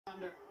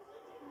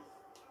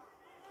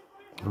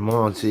Come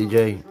on,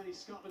 CJ. As many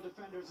Scotland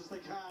defenders as they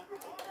can.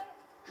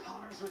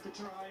 Connors with the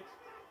drive.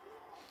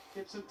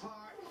 Gibson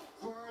Park.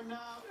 Byrne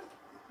now.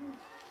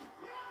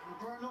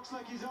 Byrne looks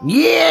like he's on.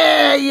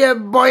 Yeah, yeah,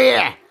 boy.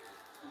 I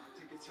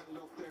think it's held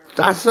up there.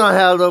 That's not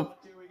held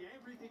up. Doing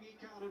everything he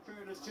can, in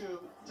fairness, to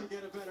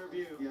get a better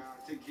view. Yeah,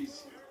 I think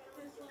he's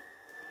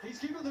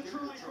given the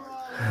try for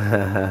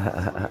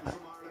Ireland.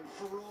 From Ireland,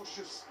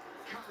 ferocious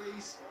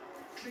carries,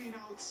 clean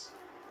outs.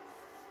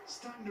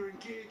 Stander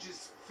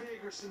engages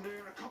Fagerson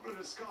there, a couple of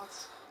the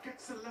Scots,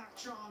 gets the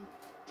latch on,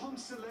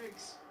 pumps the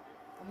legs.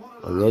 And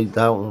what I like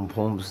that one,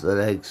 pumps the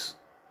legs.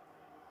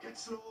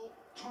 Gets low,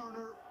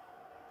 Turner,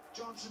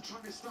 Johnson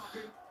trying to stop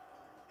him.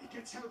 He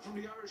gets help from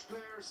the Irish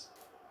players.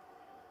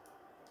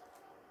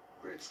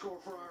 Great score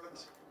for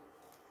Ireland.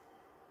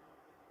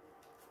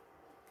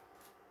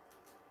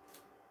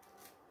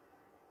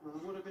 Well,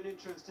 it would have been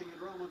interesting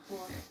if Roman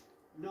Clark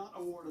not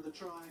awarded the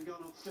try and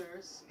gone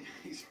upstairs.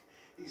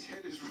 His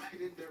head is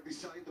right in there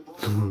beside the ball.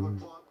 Roman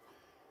Clark.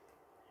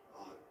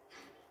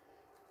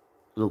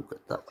 Look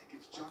at that. I think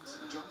it's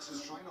Johnson.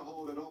 Johnson's trying to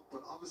hold it up,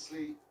 but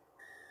obviously,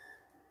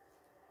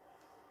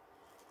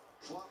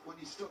 Clark, when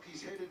he stuck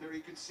his head in there, he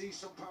could see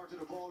some part of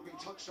the ball being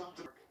touched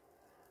onto. I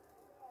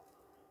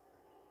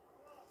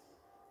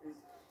think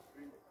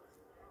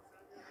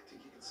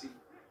you can see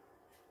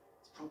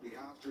it's probably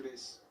after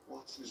this.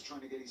 Watson is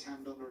trying to get his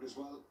hand under it as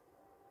well.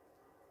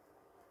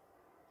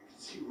 You can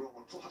see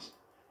Roman Clark.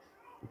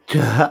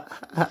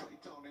 Right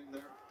down in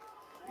there.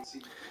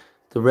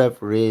 The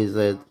referee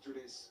said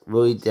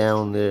right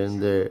down there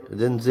and there. I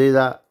didn't see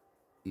that.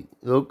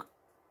 Look.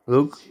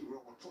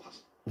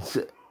 He's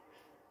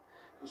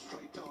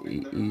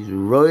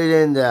right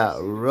in there.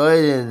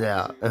 Really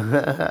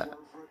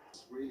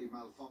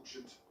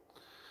malfunctioned.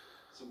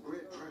 Some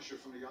great pressure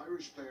from the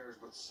Irish players,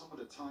 but some of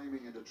the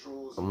timing and the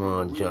throws. Come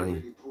on, Johnny.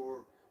 Really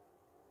poor.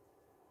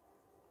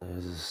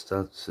 There's the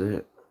stats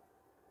there.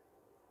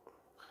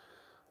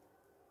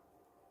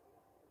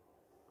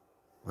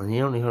 And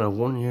he only got a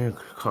 1-year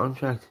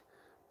contract.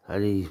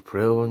 That he's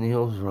proven he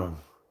was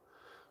wrong.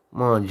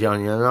 Come on,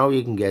 Johnny. I know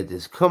you can get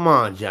this. Come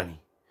on, Johnny.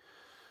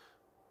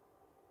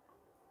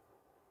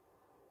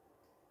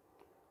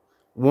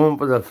 One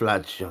for the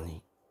flats,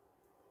 Johnny.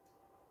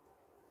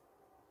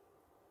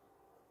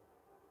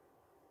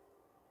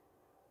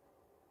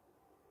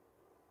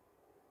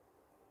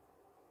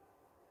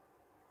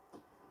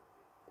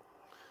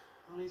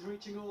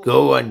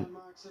 Go on.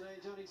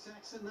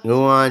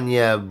 Go on,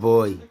 yeah,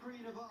 boy.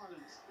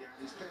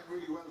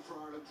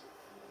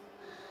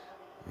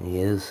 He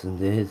is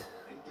indeed.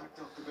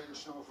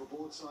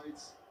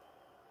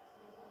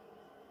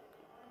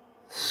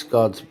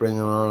 Scott's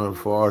bringing on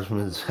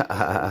enforcements.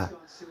 I'd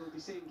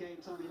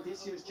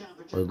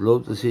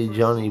love to see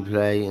Johnny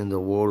play in the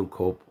World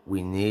Cup.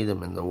 We need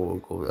him in the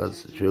World Cup.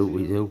 That's the truth,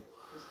 we do.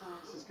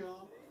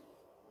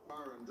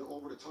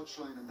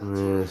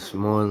 Yeah,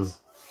 smile.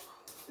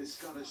 This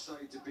Scottish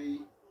side to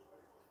be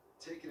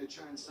taking a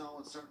chance now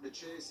and starting to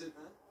chase it.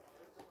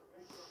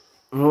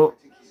 Oh. I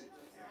think he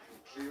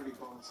clearly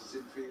bounces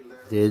infield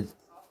there. Did.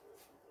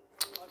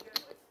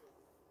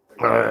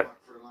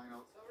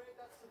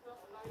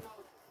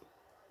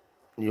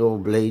 Your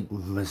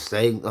blatant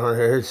mistake, not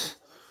hers.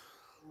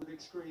 The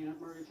big screen at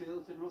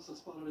Murrayfield, Finn Russell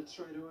spotted it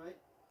straight away.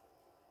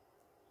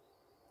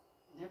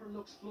 Never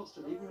looks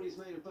flustered, even when he's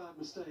made a bad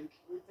mistake.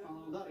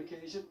 On that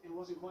occasion, it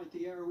wasn't quite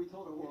the error we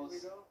thought it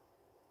was.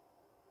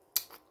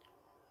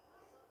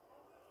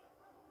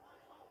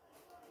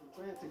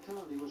 Grant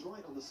Kennedy was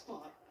right on the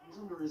spot. He was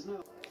under his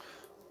nose.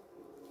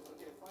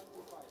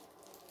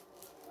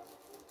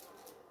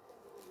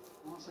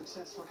 More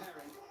success for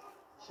Herring,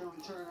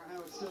 showing Turner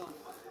how it's done.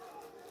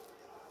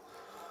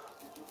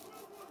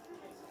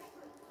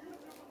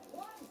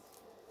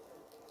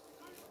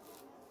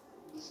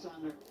 The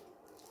standard.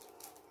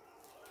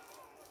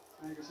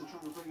 Ferguson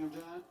trying to bring him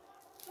down.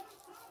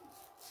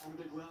 And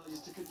did well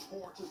just to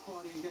contort his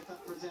body and get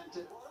that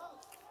presented.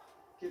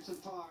 Gibson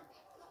Park.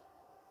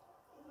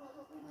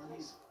 And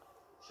he's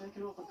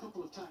shaken off a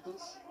couple of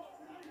tackles.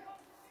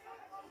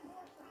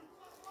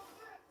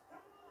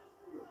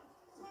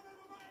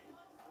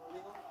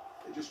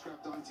 They just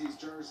grabbed onto his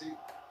jersey.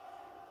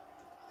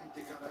 I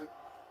think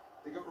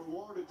they got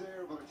rewarded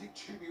there, but I think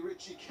Jimmy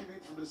Ritchie came in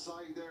from the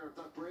side there at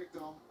that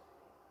breakdown.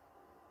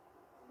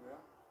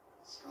 Yeah.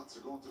 Scots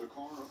are going to the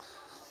corner.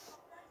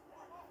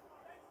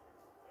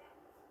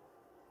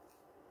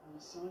 And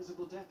a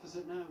sizable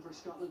deficit now for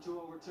Scotland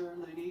to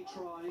overturn. They need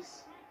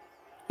tries.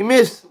 He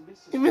missed.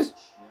 He missed.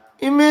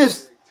 He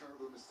missed.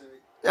 Terrible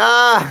mistake.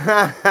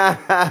 Ah!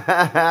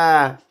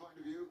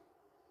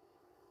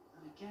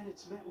 And again,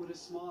 it's met with a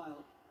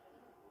smile.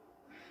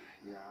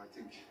 Yeah, I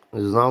think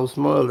There's no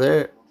smile there.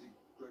 I don't think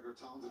Gregor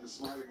Townsend is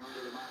smiling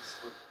under the mask,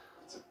 but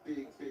it's a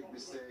big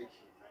mistake.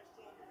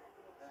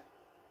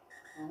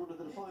 And one of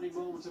the defining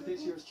moments of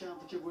this year's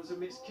championship was a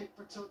missed kick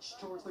for touch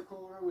towards the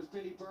corner. It was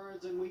Billy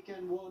Burns in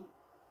weekend 1.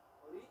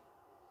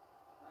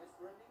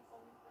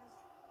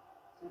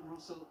 And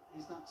Russell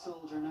is that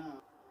soldier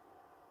now.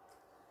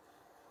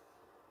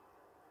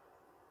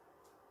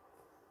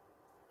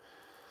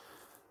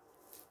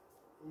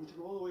 We need to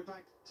go all the way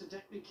back to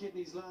Declan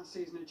Kidney's last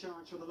season in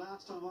charge, for the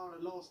last time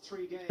Ireland lost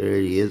 3 games There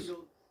in he a is.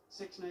 single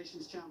Six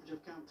Nations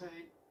Championship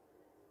campaign.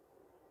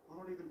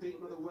 Already been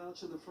beaten by the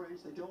Welsh and the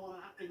French. They don't want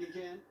it happening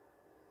again.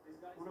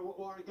 I wonder what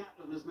Warren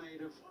Gatland has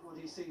made of what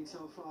he's seen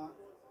so far.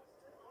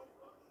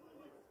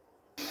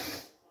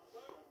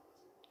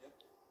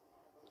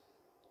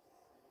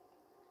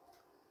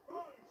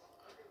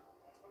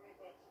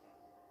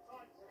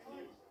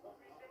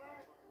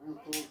 Real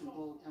golden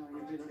ball carrying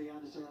ability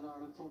added to that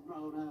Ireland front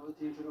row now with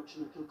the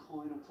introduction of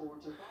Kilcoyne and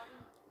Porter.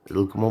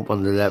 It'll come up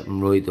on the left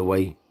and right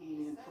away.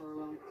 Healy and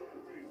Furlong.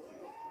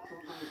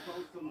 Front rows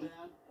both come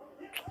down.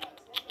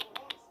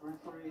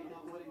 Referee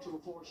not willing to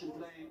apportion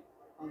blame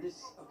on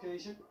this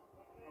occasion.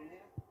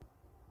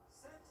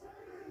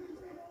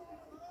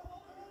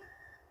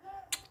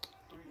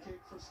 Free kick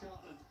for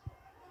Scotland.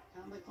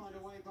 Can they find a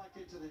way back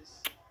into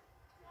this?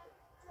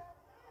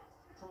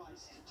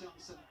 Price to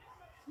Johnson.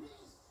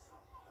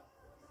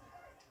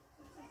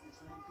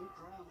 Good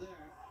ground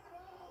there.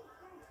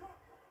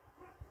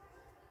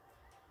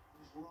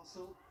 There's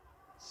Russell.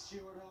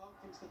 Stuart Hogg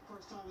thinks the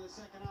first time in the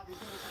second half he's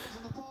got his hands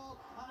on the ball,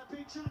 and a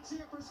big chance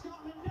here for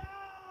Scotland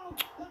now.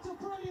 That's a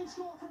brilliant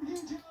score from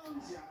Hugh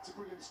Jones. Yeah, it's a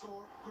brilliant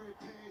score, great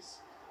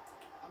pace.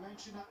 I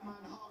mentioned that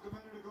man Hogg a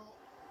minute ago.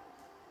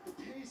 The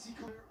pace he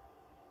could.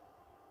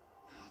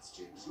 That's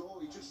James Lowe.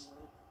 He just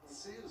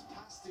sails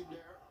past him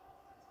there.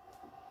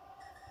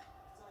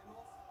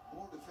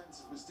 More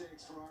defensive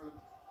mistakes for Ireland.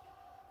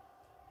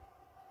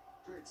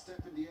 Great step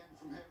in the end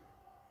from him.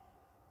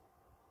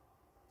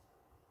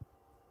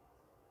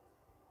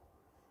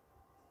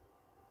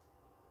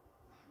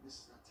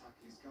 Misses that tackle,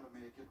 he's got to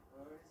make it.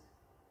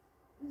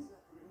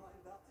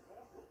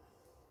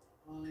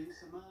 Well,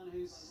 he's a man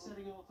who's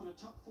setting off on a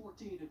top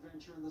 14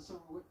 adventure in the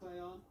summer with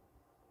Bayonne.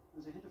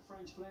 There's a hint of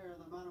French flair in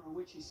the manner in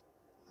which he's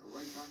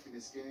Right back in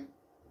this game.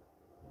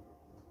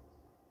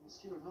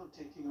 Stuart Hogg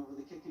taking over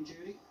the kicking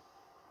duty.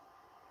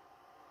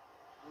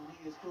 And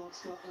he has brought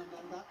Scotland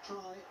and that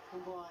try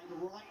combined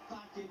right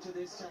back into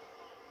this.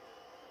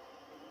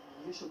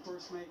 Initial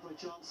burst made by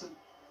Johnson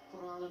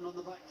put Ireland on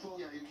the back foot.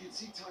 Yeah, you can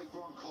see Ty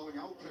Braun calling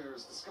out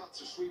players. The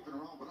Scots are sweeping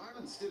around, but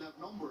Ireland still have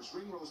numbers.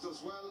 Ringrose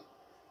does well.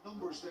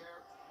 Numbers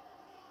there.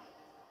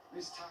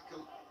 Missed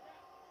tackle.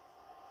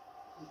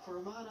 And for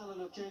a man,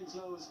 Alan, of James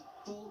Lowe's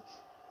bulk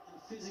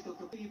and physical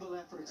feeble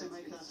effort to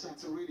make that tackle.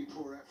 It's a really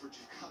poor effort.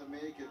 You've got to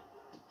make it.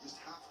 Just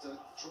have to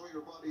throw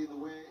your body in the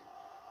way.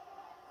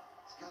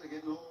 It's got to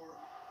get lower.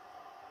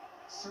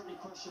 Certainly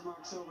question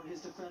marks over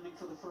his defending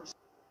for the first.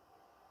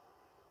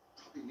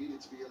 Probably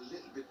needed to be a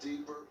little bit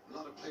deeper. A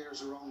lot of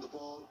players around the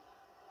ball.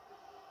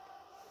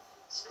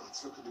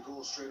 Scots looking to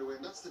go straight away,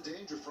 and that's the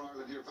danger for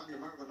Ireland here. Van der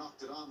Merwe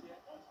knocked it on.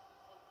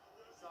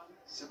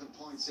 7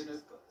 points in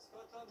it.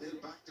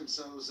 They'll back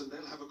themselves and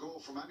they'll have a goal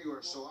from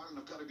anywhere. So Ireland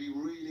have got to be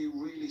really,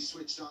 really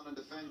switched on in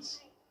defence.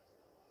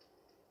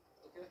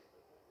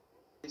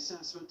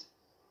 Assessment,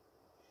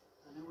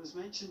 and it was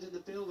mentioned in the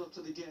build-up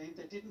to the game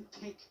they didn't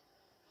pick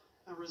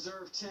a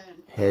reserve 10.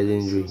 Head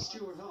injury. So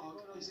Stuart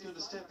Hogg is going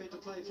to step into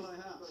play fly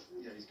half.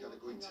 Yeah, he's got to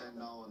go in 10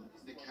 now, and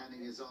Nick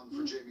Canning is on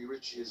for Jamie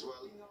Ritchie as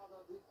well.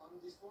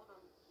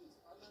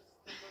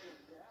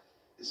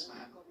 This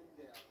man,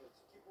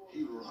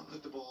 he'll run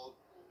with the ball,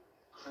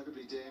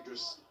 incredibly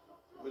dangerous.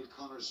 Will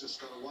Connor's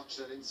just got to watch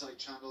that inside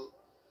channel.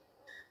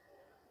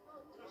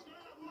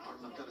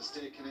 Ireland have got to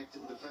stay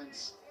connected in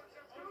defence.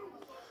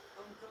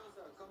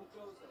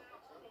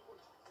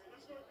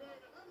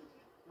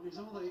 And he's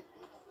all the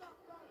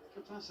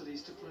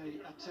capacities to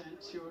play at 10,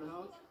 Stuart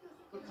Hogg.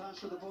 Good pass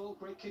for the ball,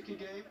 great kicking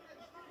game,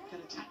 can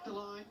attack the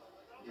line.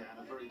 Yeah,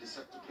 and a very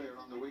deceptive player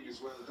on the wing as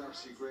well,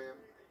 Darcy Graham.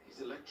 He's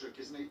electric,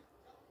 isn't he?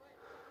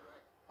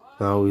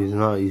 No, he's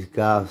not. He's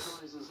gas.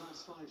 His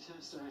last 5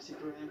 tests, Darcy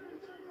Graham.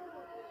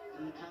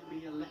 And he can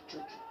be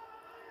electric.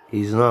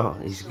 He's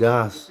not. He's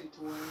gas.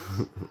 There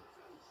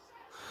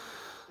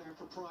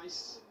for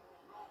Price.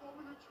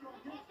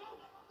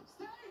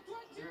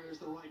 There's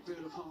the right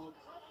boot of Hogg.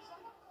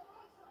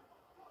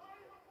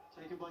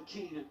 Taken by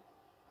Keenan.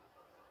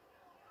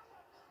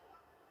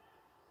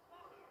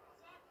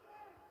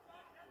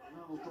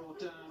 Now brought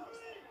down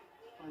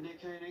by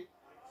Nick Haney.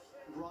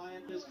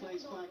 Ryan is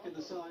placed back in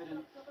the side,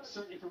 and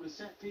certainly from a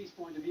set piece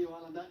point of view,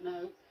 Alan, that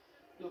now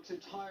looks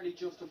entirely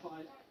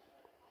justified.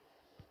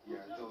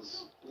 Yeah, it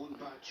does. One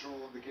bad throw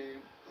in the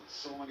game, but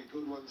so many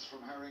good ones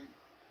from Herring.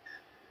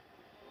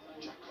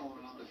 Jack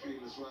Conan on the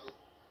field as well.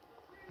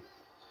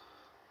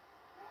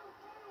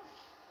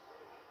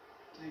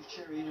 Dave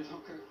Cherry in at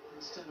hooker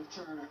instead of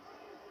Turner.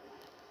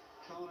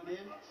 Conan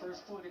in.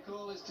 First point of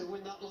call is to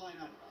win that line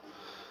out.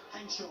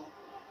 Henshaw.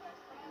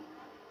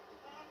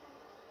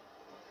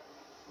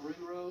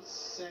 Ringrose,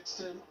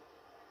 Sexton.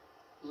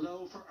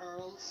 Low for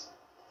Earls.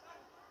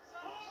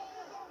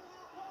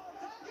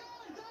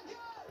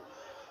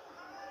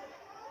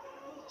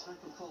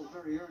 Tackle called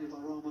very early by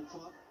Roman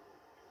Foot.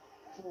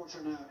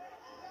 Porter now.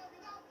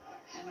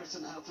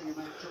 Henderson helping him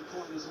out.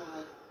 Kilcoyne as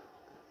well.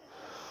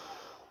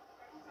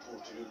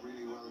 Porter did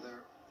really well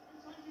there.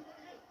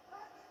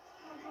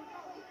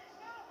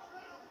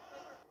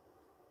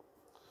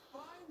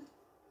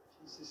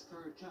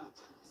 third cap.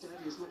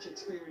 Daddy has much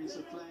experience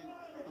of playing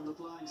on the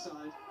blind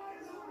side.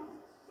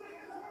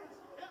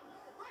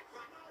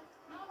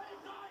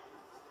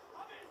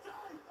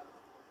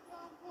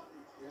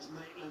 Here's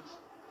Maitland.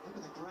 Look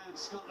at the ground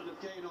Scotland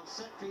have gained off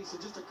set piece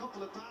and just a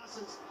couple of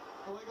passes.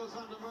 Away goes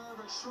Van der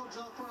Merwe, shrugs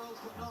off Earls,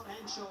 but not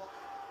Henshaw.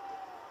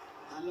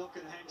 And look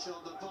at Henshaw,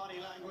 the body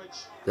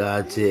language.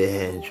 That's it,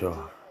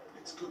 Henshaw.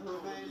 It's good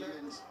cover in the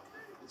end.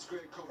 It's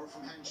great cover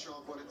from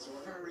Henshaw, but it's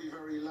very,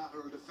 very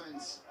lateral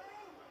defence.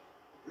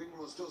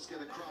 Ringrose does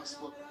get across,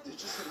 but they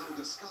just allow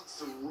the Scots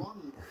to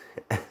run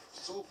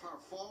so far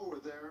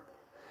forward there.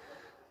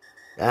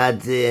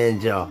 That's it,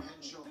 Henshaw.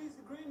 Henshaw,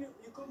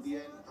 in the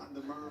end, Van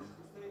der Merwe.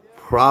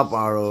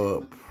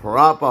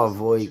 Proper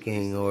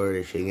Viking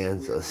Irish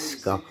against a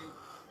Scot.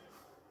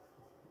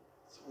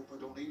 Let's hope I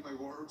don't eat my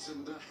words,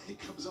 and he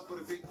comes up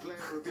with a big play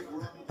or a big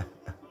run.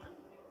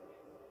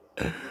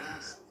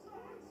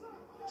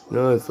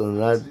 No, it's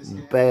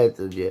not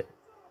better yet.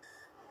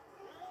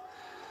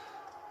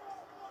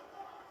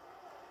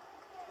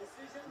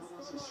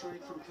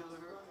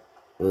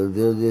 We'll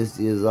do this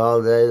to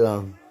all day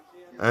long.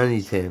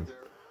 Anytime.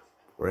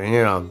 Bring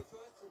it on.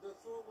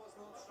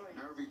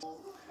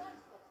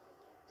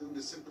 Doing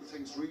the simple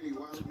things really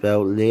well. It's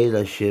about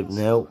leadership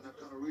now. They've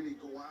got to really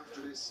go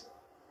after this,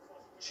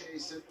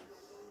 chase it.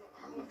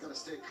 Ireland got to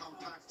stay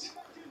compact.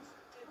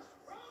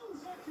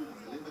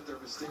 Limit their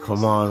mistakes.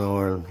 Come on,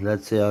 Ireland.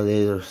 Let's see how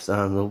leaders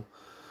stand up.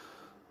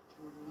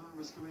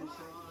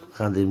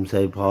 Can't even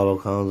say Paul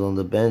O'Connor's on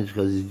the bench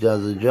because he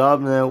does a job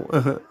now.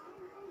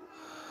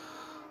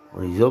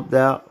 When he's up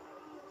there.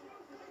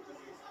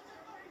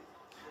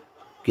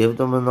 Give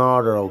them an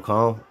order,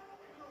 O'Connor.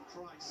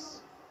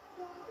 Price.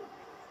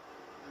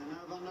 And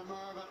now Van der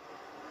Merwe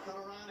got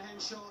around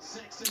Henshaw,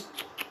 Sexton.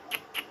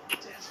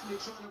 Desperately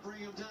trying to bring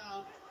him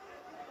down.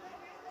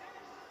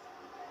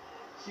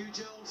 Hugh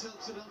Jones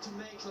helps it onto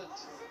Maitland.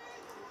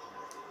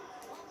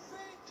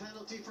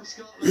 Penalty for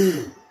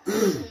Scotland.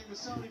 This game is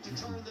starting to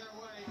turn their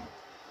way.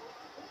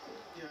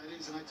 Yeah, it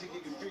is, and I think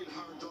you can feel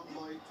hard done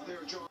by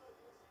their job.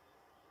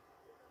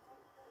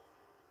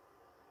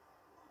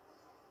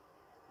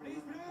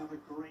 Have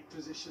a great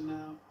position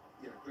now.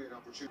 Yeah, great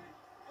opportunity.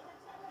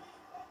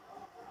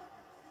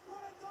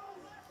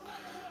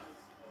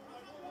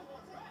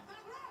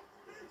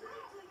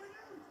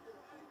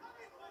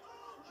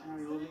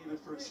 Kerry will leave it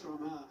for a scrum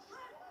half.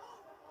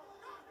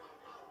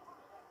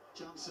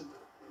 Johnson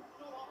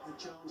with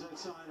Jones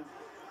outside him.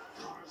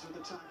 Connors with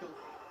the tackle.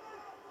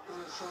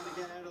 Connors trying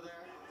to get out of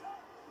there.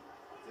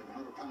 They have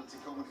another penalty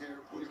coming here.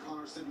 Will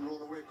Connors didn't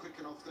roll away quick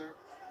enough there.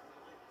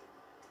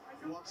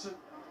 Watson.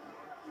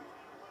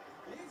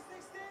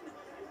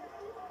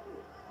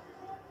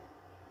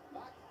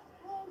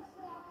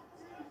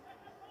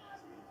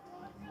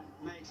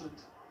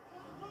 Maitland.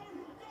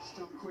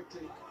 Stumped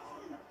quickly.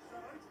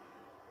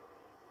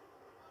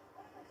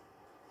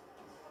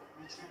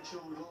 It's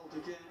Henshaw involved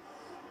again.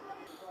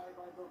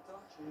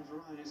 James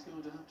Ryan is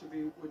going to have to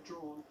be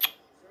withdrawn.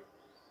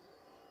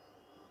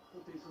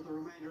 Could be for the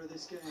remainder of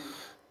this game.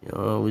 You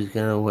always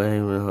get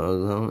away with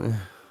hugs, don't you?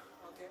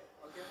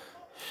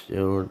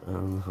 Stewart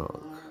and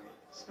Hug.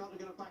 Scotland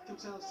going to back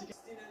themselves together.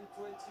 16 and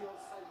 20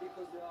 offside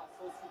because there are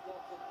 4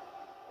 supporters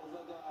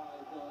over the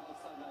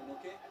offside line,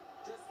 okay?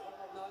 Just,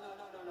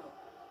 no.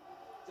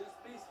 Just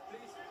please.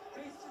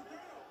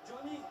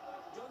 Johnny,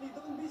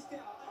 don't be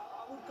scared.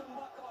 I will come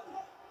back on.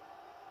 No.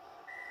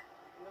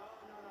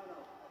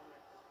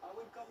 I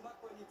will come back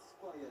when it's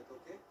quiet,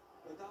 okay?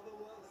 But have a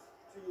word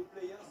to your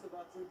players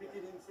about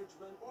repeated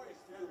infringement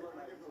next to the word,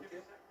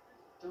 okay?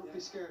 Don't be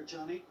scared,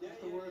 Johnny. Yeah,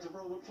 the words of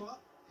Roman Plot.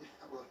 Yeah,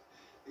 well,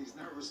 he's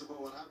nervous about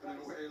what happened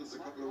in Wales a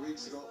couple of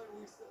weeks ago.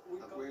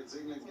 That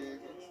Wales-England game.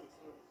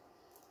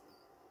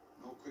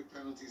 No quick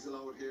penalties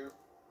allowed here.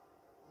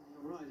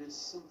 You're right, it's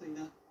something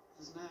that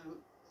has now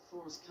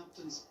forced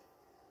captains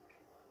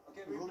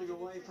running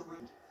away from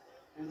it.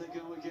 Here they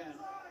go again.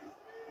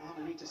 Oh,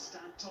 they need to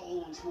stand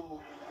tall once more.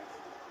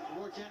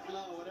 Or get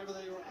low, whatever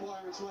the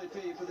requirements might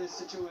be for this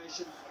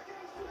situation.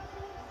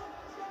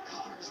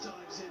 Connors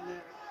dives in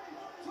there.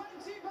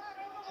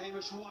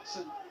 Hamish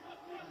Watson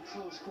in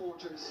close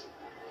quarters.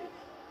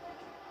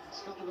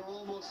 Scotland are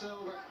almost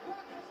over.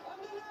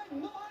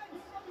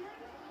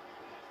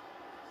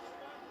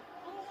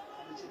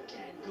 It's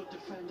again good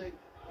defending.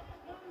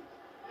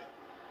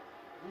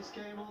 This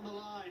game on the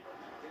line.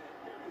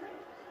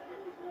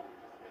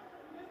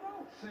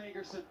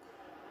 Fagerson.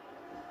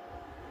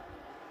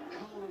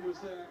 Coleman was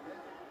there.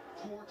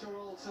 Porter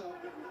also.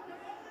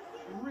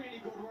 Really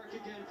good work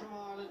again from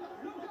Ireland.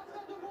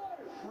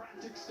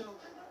 Frantic stuff.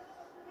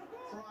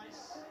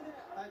 Price.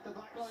 Out the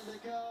back line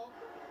they go.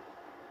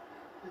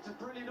 It's a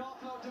brilliant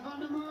offload to Van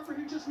der Merwe,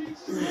 who just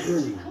needs to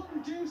reach. He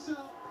couldn't do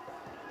so.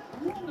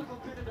 Wonderful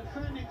bit of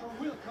defending from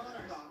Will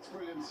Connors. That's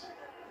brilliant.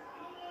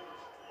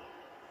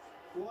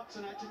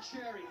 Watson out to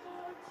Cherry.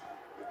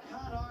 Can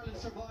Ireland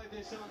survive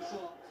this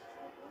onslaught?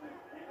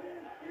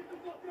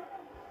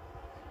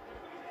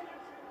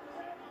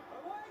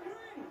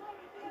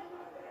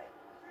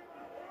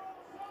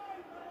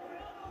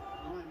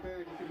 Ryan Baird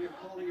tired. You can hear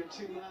calling a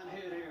two-man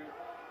hit here.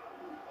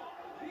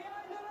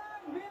 Behind the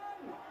line,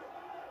 behind.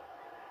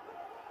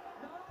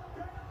 No,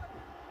 play on.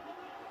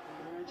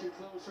 They're edging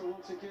closer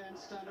once again.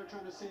 Standard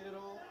trying to see it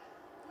all.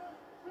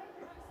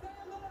 Stay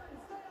on the line,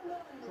 stay on the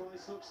line.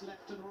 Price looks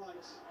left and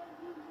right.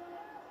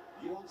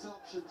 He wants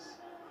options.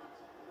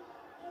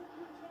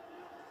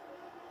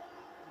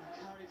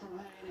 Carry from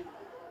Haney.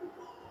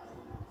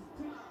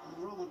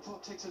 And Roman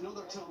Puck takes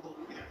another tumble.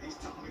 Yeah, he's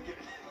down again.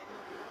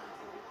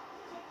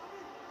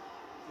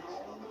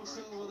 Almost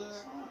over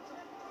there.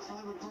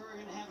 Simon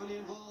Bergen heavily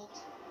involved.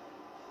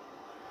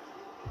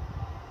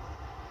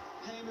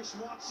 Hamish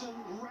Watson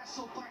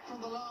wrestled back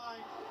from the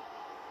line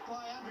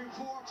by Andrew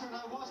Porter.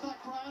 Now, was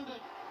that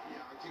grounded?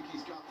 Yeah, I think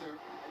he's got there. I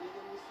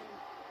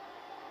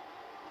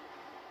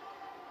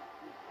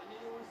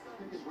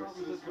think his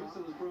problem is his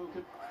whistle is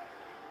broken.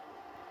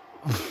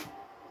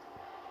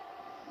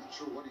 Not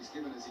sure what he's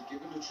given. Has he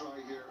given a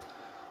try here?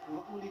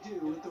 What will he do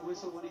with the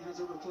whistle when he has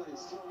it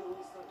replaced? Alex?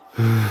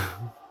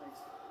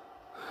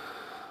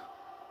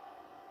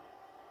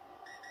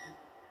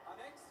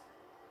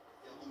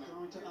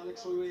 Going to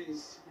Alex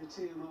Ruiz, your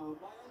TMO.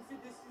 My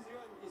unfit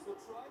decision is a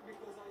try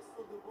because I saw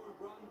the ball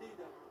branded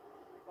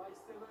by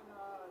 7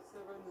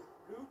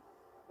 blue,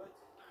 but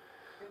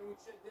can we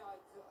check that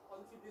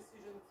unfit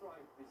decision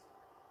try, please?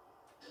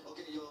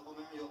 Okay, your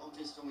on-field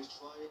is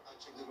try. I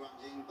check the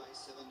grounding by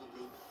 7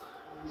 blue.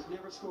 He's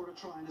never scored a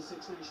try in the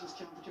Six Nations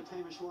Championship.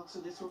 Hamish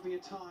Watson, this will be a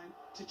time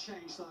to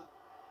change that.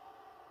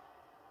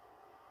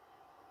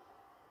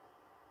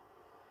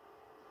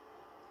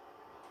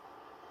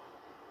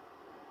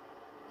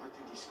 I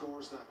think he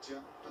scores that,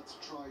 yeah. That's a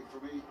try for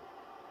me.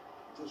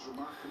 He does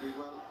remarkably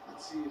well.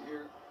 Let's see it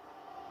here.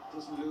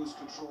 Doesn't lose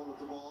control of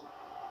the ball.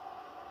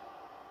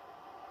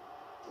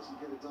 Doesn't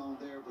get it down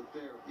there, but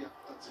there, yeah,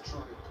 that's a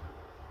try.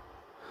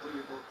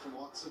 Brilliant work from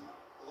Watson.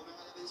 Romain, I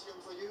have a decision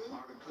for you.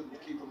 Martin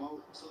couldn't keep him out.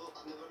 So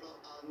I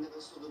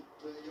never saw the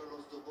player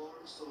lost the ball,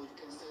 so you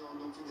can stay on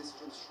on-field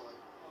decisions try.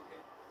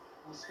 Okay.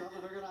 Well,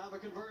 Scotland are going to have a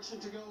conversion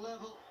to go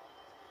level.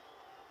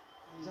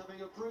 He's having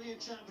a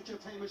brilliant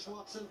championship, Hamish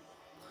Watson.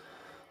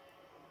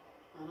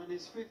 And in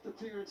his 5th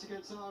appearance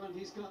against Ireland,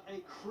 he's got a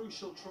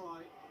crucial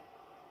try.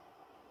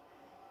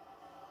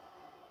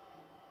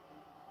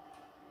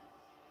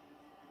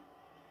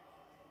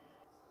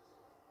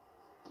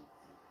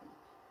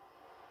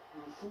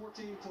 Well,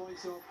 14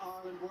 points up.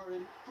 Ireland were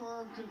in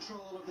firm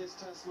control of this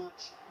test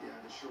match. Yeah,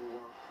 they sure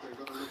were. They're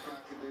going to look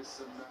back at this,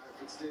 and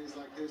if it stays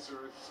like this,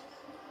 or if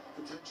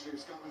potentially if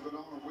Scotland go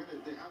down and win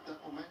it, they have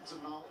that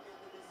momentum now.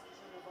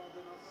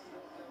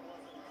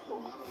 Not a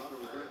lot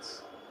of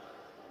regrets.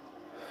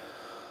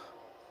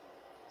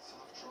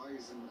 Soft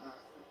tries, and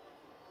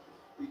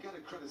we got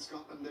to credit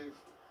Scotland.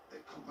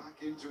 They've come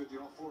back into it.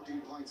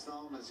 14 points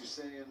down, as you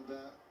say, and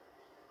they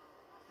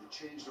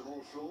changed the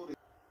whole flow.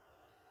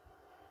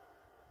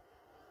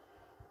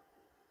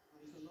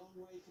 He's a long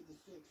way from the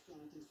 6th,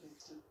 Jonathan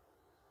Sexton.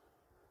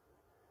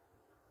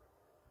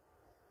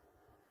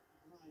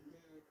 Ryan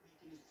Baird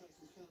making his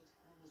presence felt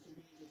almost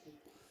immediately. A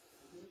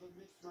bit of a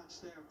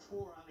mismatch there.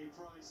 Poor Ali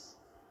Price.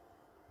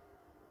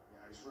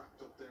 Yeah, he's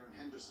wrapped up there, and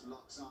Henderson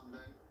locks on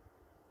then.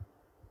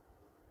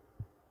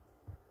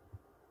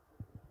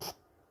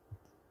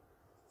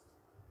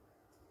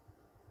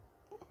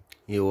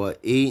 You are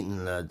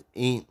eating, lad,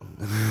 eating.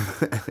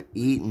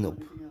 Eating up.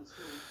 Anything else,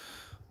 Phil?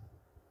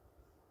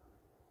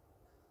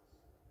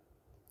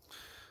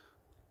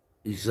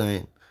 He's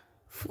saying,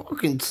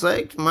 fucking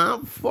sakes,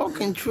 man,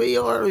 fucking 3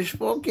 Irish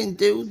fucking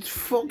dudes,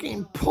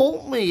 fucking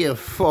pull me, you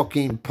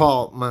fucking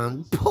pot,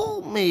 man.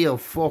 Pull me, you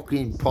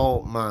fucking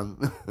pot,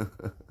 man.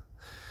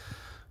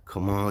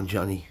 Come on,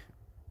 Johnny.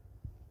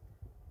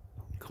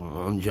 Come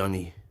on,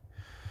 Johnny.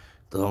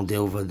 Don't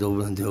do for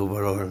Dublin, do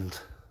for Ireland.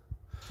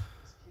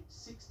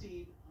 He's kicked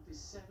 16 of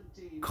his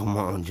 17. Come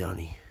on,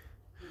 Johnny.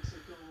 Kicks a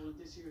goal in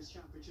this year's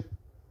championship.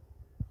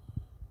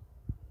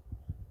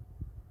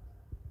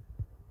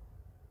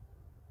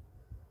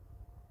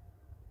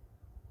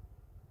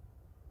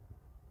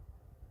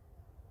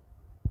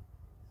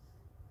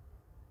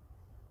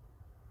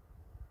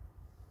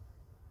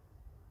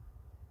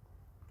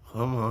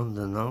 Come on,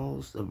 the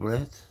nose, the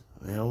breath.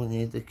 Now we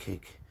need the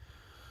kick.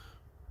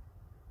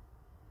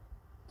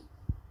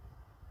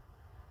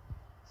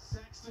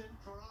 Sexton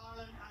for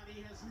Ireland, and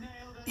he has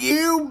nailed it.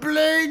 You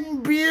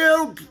bleeding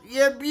beaut,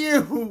 you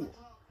beaut.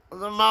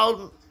 The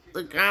mountain,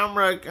 the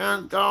camera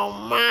can't go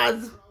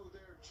mad. Crowd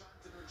there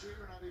chanting or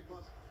cheering at him,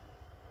 but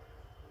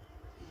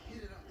he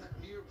hit it at that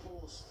near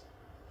post,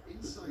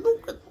 inside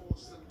Look the near at-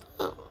 post, and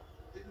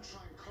didn't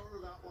try and curl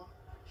that one.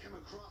 Came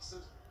across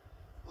it.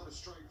 What a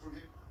strike from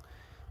him.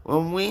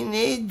 When we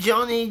need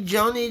Johnny,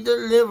 Johnny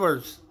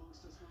delivers.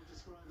 Amongst us won't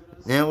describe it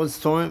as. Now it's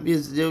time for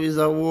you to do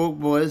your work,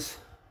 boys.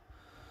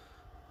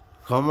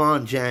 Come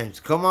on, James.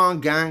 Come on,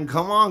 gang.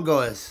 Come on,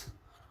 guys.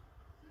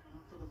 And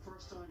for the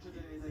first time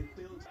today, they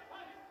built.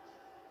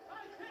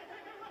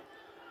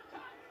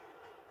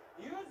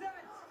 Use it!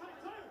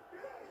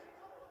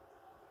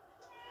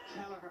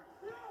 Kelleher.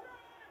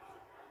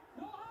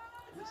 No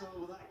hands! It's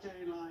over that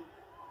gain line.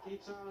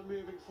 Keeps Ireland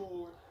moving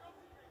forward.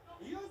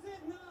 Use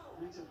it now.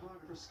 Makes it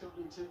harder for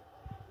Scotland to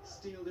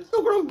steal this.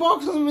 Look at him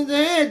boxing him in the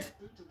head.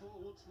 Boot the ball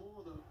once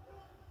more though.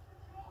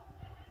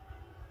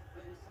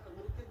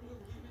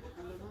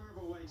 And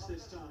Lemurva waits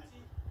this time.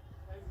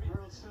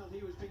 Earls felt he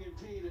was being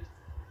impeded.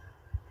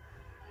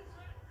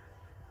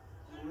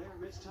 A rare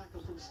missed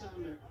tackle from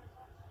Stander.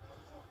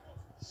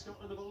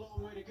 Scotland have a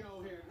long way to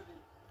go here.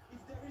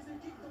 If there is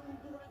a kick from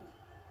Durant.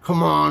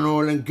 Come on,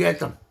 Orland, get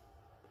them.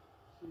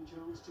 Hugh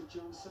Jones to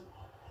Johnson.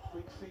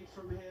 Quick feet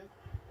from him.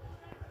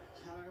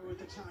 Carr with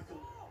the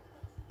tackle.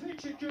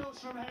 Pitch it goes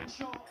from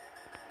Henshaw.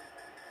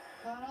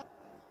 And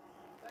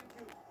Thank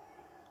you.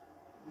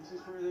 this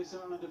is where this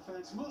Ireland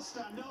defence must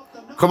stand up.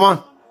 The Come on.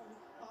 And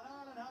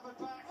Ireland have it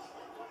back.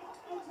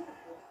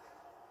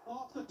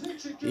 Off the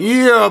pitch it goes.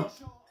 Yep.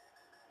 Henshaw.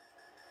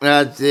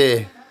 That's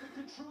it.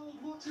 Having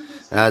controlled much of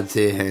this That's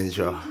game, it,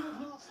 Henshaw. seem to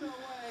have lost their way,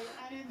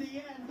 and in the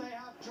end they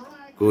have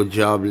dragged Good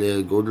job,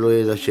 Lil. Good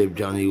leadership,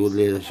 Johnny. Good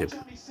leadership.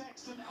 Johnny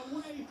Sexton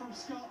away from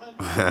Scotland.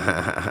 And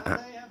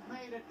they have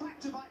made it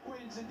back-to-back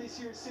wins in this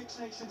year's Six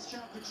Nations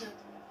Championship.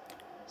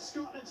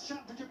 Scotland's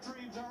championship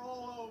dreams are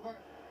all over.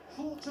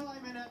 Full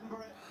time in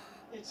Edinburgh.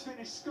 It's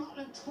finished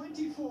Scotland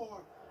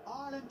 24,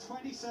 Ireland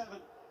 27.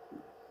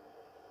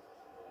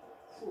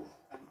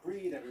 And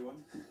breathe,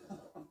 everyone.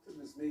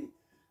 Goodness me.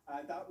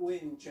 That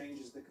win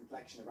changes the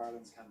complexion of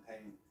Ireland's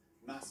campaign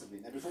massively.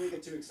 Now, before we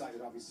get too excited,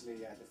 obviously,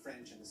 the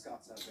French and the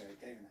Scots have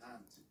a game in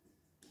hand.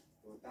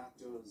 But that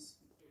does...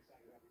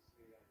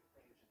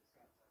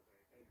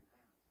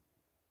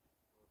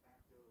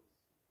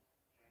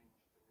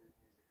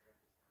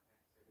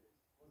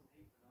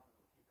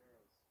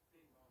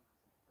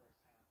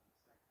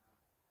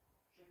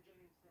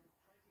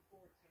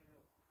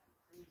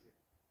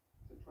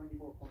 So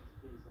 24 points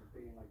apiece and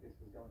feeling like this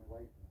was going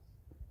away from us.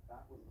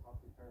 That was a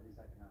topsy-turvy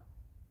second half.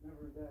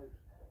 Never in doubt.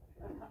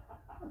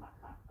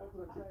 That's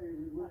what I tell you,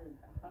 we win.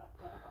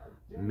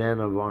 Men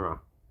of honor.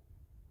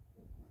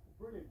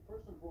 Brilliant.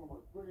 First and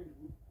foremost, brilliant.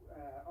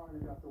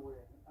 Ireland got the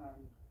win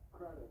and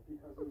credit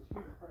because there was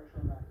huge pressure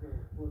on that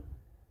game. But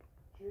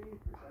Jesus,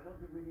 I don't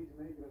think we need to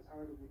make it as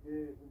hard as we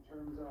did in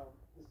terms of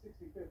the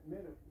 65th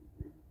minute.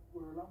 We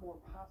were a lot more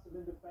passive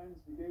in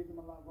defence. We gave them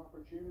a lot of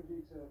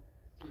opportunity to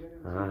get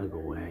into the Go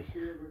away.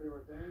 field where they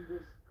were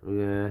dangerous.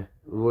 Yeah,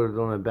 we would have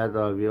done a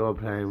better if you were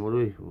playing, would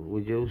we?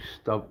 Would you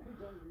stop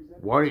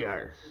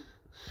Warriors?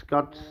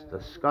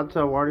 The Scots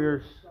are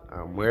Warriors,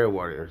 and we're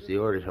Warriors. The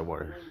Irish are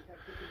Warriors.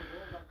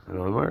 And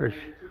I'm Irish.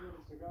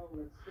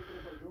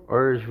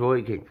 Irish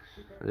Vikings.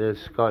 They're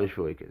Scottish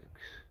Vikings.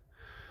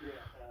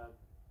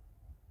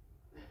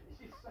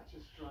 It's such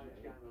a strange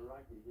game of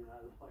rugby, you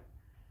know, like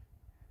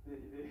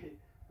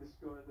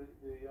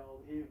the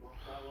old hymn,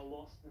 they were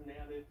lost and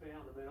now they're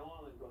found. I mean,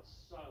 Ireland got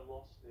so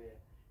lost there,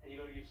 and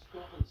you've got to give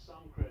Scotland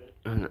some credit.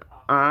 And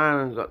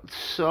Ireland got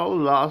so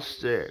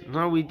lost there.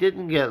 No, we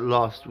didn't get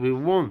lost. We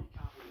won.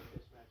 Can't win a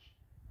test match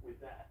with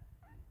that,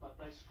 but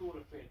they scored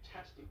a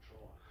fantastic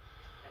try,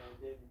 and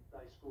then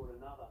they scored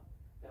another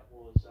that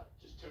was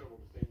just terrible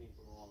defending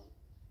from Ireland,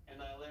 and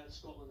they allowed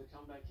Scotland to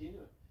come back into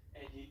it.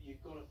 And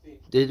you've got to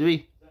think. Did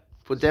we?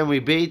 But then we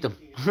beat them.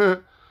 How many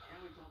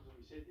times have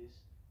we said this?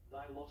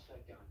 They lost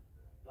that game.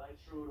 They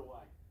threw it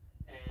away.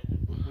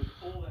 And with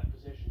all that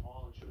possession,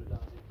 Ireland should have done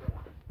a bit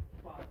better.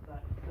 But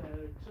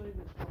the team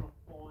that's trying to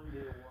find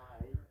their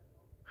way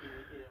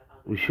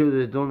We should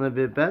have done a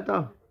bit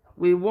better.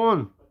 We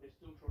won. but they're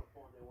still trying to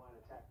find their way in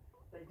attack.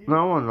 They did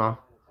No, we're not.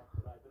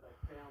 find attack today, but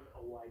they found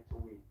a way to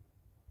win.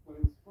 Well,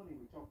 it was funny,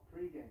 we talked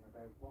pre-game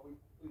about what we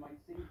might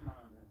see from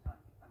Ireland in attack.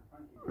 And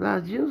frankly,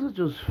 Lads, you are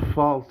just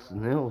false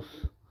news.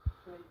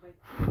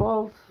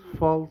 False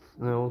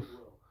news.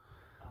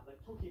 They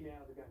took him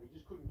out of the game. He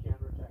just couldn't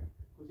counter-attack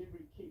because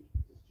every kick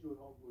to Stuart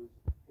Hogg was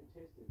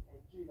contested.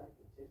 And gee, they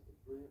contested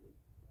brilliantly.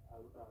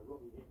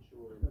 Robbie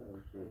Henshaw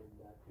and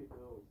Pip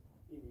Earls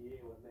in the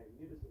air were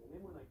magnificent. And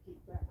then when they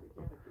kicked back, the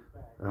counter-kick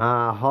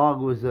back,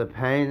 Hogg was a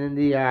pain in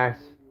the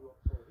arse.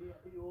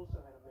 he also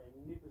had a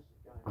magnificent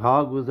game.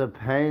 Hogg was a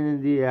pain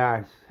in the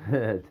arse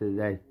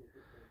today.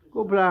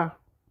 Good player.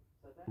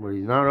 But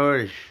he's not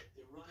Irish.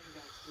 Their running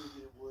game still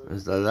didn't work.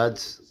 As the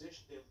lads.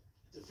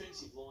 Their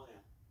defensive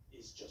line-out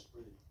is just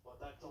brilliant. Like,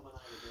 they've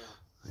dominated now.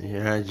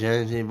 Yeah,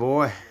 Jamesy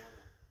boy.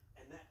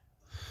 And that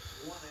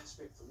one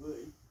aspect for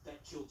me,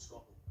 that killed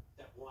Scotland.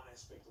 That one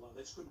aspect alone.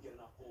 They just couldn't get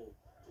enough ball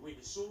to win.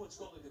 You saw what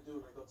Scotland could do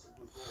and they got some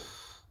good ball.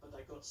 But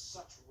they got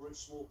such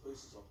small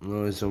pieces of it.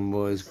 Listen,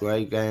 boys,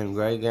 great game.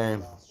 Great,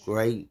 game,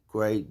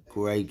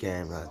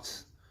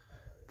 lads.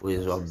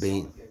 Boys are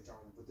beaten.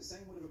 But the same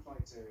would have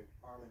applied to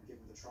Ireland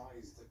given the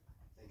tries that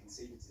they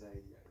conceded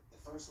today.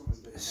 The first one was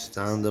a bit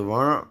Stand of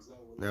honour.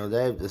 Now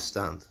they have to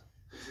stand.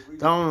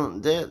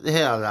 Don't,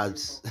 they are,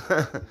 lads.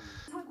 We'll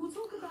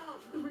talk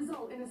about the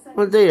result in a second.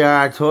 Well, they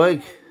are,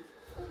 Toig.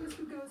 Almost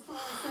could go as far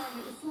as saying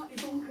it was slightly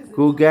bonkers.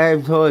 Good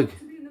game, Toig.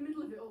 To be in the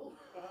middle of it all.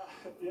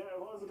 Yeah, it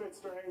was a bit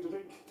strange. I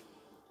think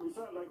we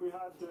felt like we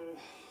had,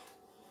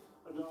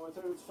 I don't know, I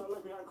think it felt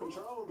like we had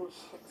control, but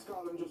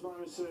Scotland just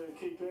managed to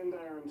keep in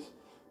there, and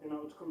you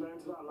know, to come down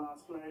to that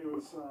last play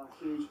was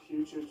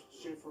huge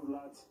shift from the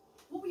lads.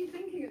 What were you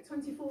thinking at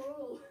 24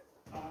 all?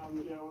 Yeah,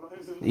 when I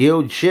was in...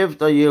 You'd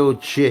shift or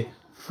you'd shit.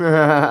 just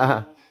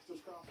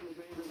crossing the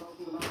fingers,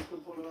 hoping the lads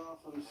could pull it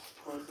off, and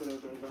of course they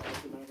did. I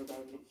could never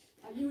doubt it.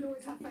 You would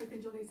always have faith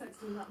in Johnny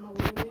Sexton in that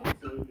moment, wouldn't you?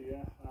 Absolutely,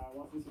 yeah. I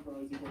wasn't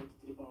surprised he went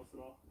to the post at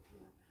all.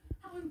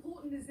 How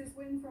important is this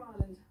win for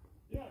Ireland?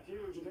 Yeah,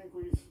 huge. I think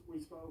we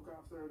spoke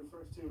after the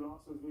first two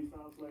losses. We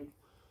felt like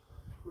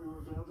we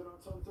were building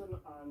on something,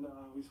 and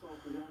we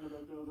spoke again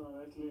about building on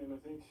Italy. And I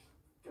think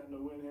getting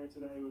a win here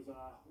today was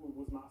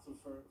massive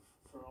for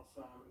us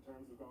in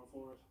terms of going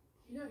forward.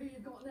 You know who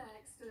you've got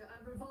next? A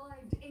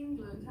revived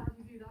England. How do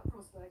you view that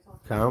prospect?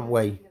 Can't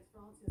wait. Against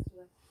France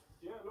yesterday?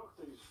 Yeah, look,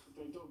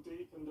 they dug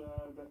deep and they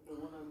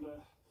won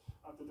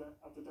at the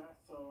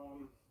death.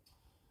 So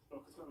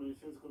look, it's going to be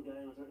a physical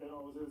game. It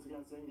always is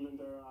against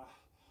England.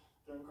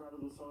 They're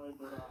incredible side,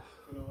 but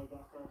you know, I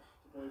back the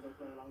boys I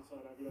play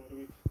alongside every day of the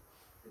week.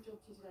 Good job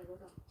to you today, well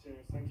done.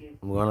 Cheers, thank you.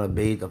 I'm gonna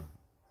beat them.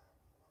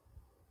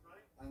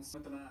 And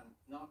with the man,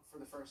 not for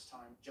the first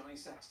time, Johnny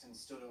Sexton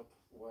stood up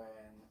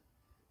when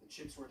the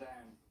chips were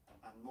down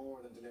and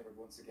more than delivered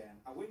once again.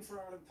 A win for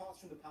Ireland.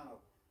 Thoughts from the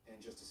panel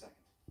in just a second.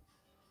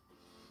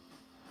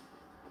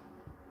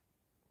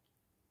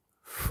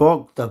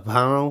 Fuck the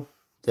panel.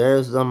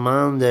 There's the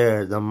man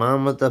there, the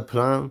man with the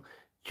plan,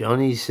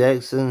 Johnny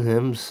Sexton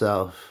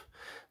himself.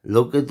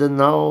 Look at the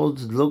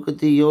nose, look at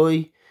the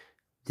eye.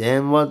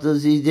 Then what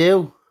does he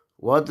do?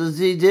 What does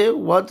he do?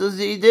 What does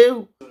he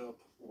do? Stood up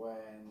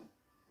when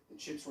the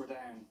chips were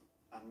down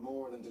and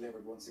more than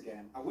delivered once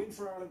again. A win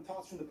for Ireland.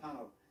 Thoughts from the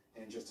panel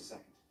in just a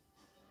second.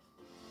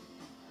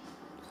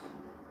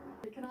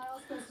 Can I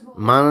ask first of all,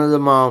 Man of the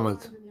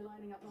moment. when you're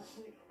lining up that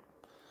kick?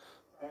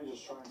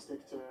 Just try and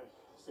stick to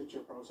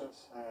your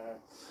process.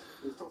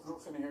 We've tough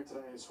enough in here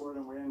today,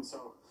 swirling wind,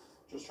 so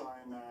just try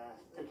and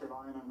pick your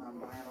line and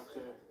bang it up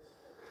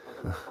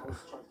the left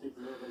post. Try to keep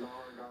it a little bit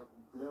lower and got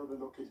a little bit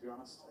lucky, to be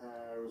honest.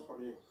 It was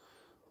probably...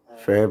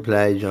 Fair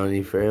play,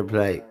 Johnny, fair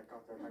play.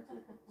 Got there,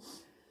 thankfully.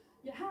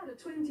 You had a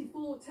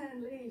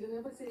 24-10 lead, and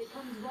obviously it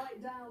comes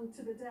right down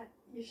to the death.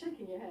 You're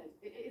shaking your head.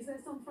 Is there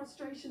some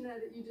frustration there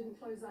that you didn't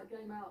close that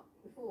game out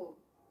before?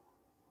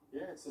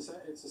 Yeah, it's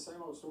the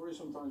same old story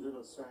sometimes with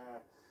us.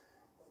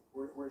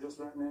 We're just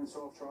letting in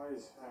soft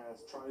tries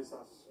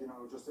that, you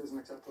know, just isn't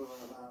acceptable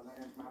at an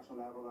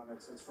international level, and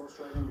it's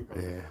frustrating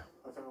because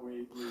I felt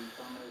we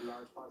dominated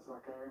large parts of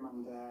that game,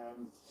 and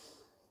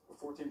we're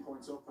 14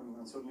 points up,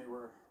 and suddenly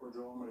we're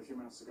drawn with a few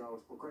minutes to go.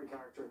 But great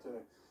character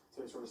to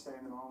sort of stay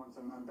in the moment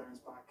and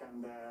bounce back,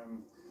 and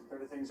they're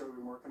the things that we've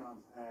been working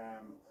on.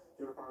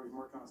 The other part we've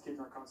been working on is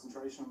keeping our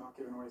concentration and not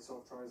giving away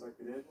soft tries like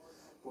we did.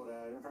 But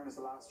in fairness,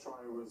 the last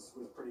try was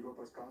pretty good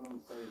by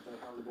Scotland. They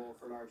held the ball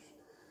for a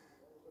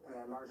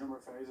large number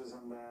of phases,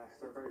 and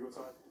they're a very good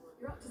side.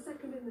 You're up to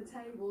second in the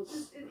table.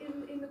 Just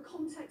in the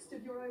context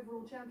of your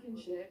overall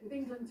championship, with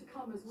England to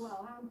come as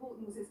well, how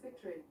important was this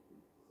victory?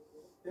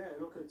 Yeah,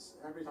 look, it's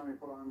every time you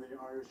put on the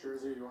Irish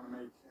jersey, you want to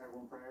make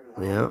everyone proud.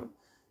 Yeah.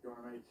 You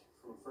want to make,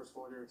 first of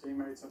all, your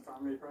teammates and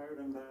family proud,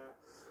 and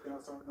you know,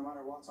 so no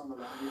matter what's on the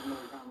line, even though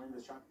we can't win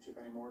this championship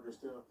anymore, there's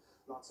still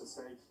lots at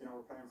stake. You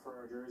know, we're playing for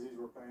our jerseys,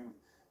 we're playing,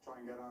 try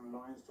and get on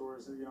Lions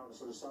tours. You know,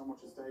 so there's so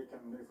much at stake,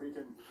 and if we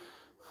can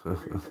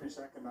finish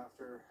second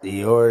after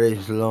The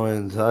Irish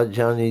Lions, huh,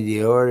 Johnny?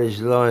 The Irish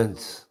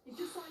Lions. You've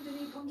just signed a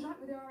new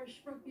contract with the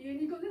Irish Rugby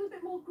Union. You've got a little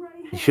bit more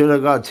grey hair. You should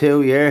have got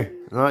 2 year,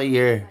 not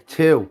year, 2.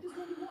 I just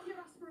wondered what your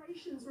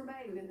aspirations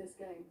remain in this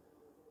game.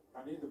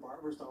 I need the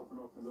barbers to open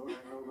up and do it.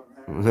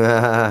 One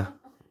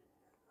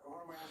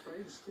of my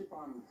aspirations is keep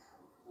on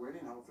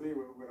winning, hopefully,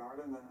 with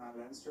Ireland and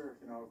Leinster.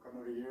 You know, come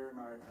another year, and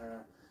I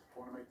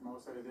want to make the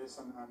most out of this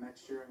and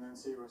next year, and then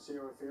see how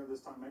I feel this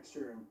time next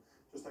year, and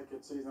just take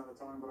it season at a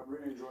time. But I'm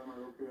really enjoying my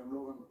rugby. I'm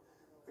loving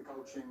the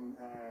coaching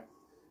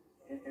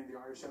in the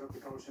Irish setup, the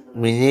coaching.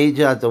 We need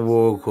you at the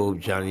World Cup,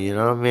 Johnny, you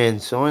know what I mean?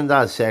 Sign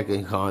that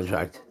second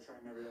contract.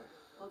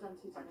 Well done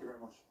to you. Thank you very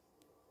much.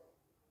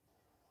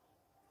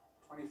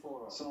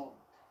 24. So,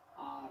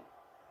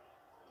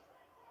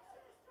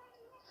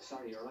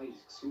 sorry, you're right,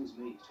 excuse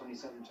me,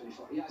 27,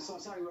 24. Yeah, so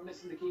sorry, we're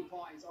missing the key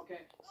points.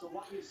 Okay, so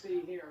what you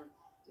see here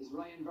is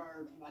Ryan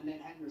Bird and then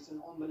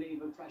Henderson,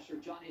 unbelievable pressure.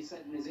 Johnny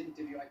said in his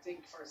interview, I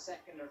think for a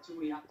second or two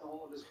he had to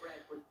hold his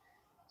breath, but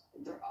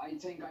I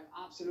think I'm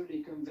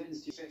absolutely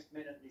convinced the 5th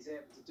minute and he's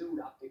able to do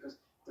that because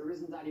there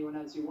isn't anyone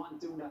else you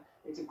want doing that.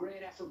 It's a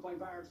great effort by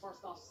Bird,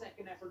 first off.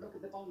 Second effort, look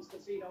at the bounce the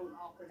feet out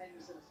after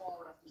Henderson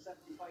forward after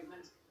 75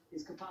 minutes.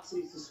 His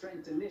capacity to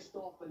strength to lift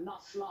up and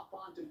not flop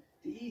onto him.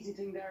 The easy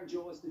thing there,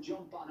 Joe, is to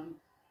jump on him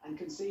and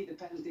concede the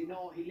penalty.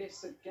 No, he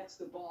lifts it, gets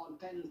the ball,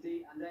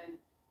 penalty, and then,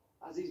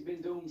 as he's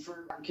been doing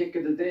for kick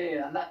of the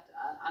day, and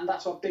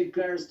that's what big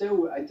players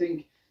do. I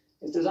think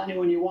if there's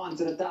anyone you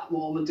wanted at that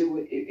moment,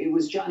 it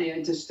was Johnny.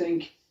 I just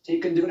think he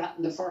can do that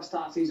in the first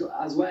half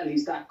as well.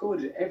 He's that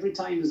good. Every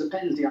time there's a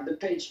penalty on the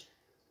pitch,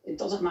 it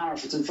doesn't matter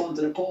if it's in front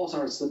of the post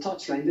or it's the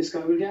touchline, this guy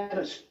will get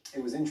it.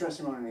 It was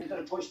interesting running. He could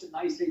have pushed it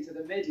nicely to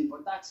the middle,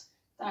 but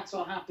that's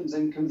what happens.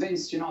 I'm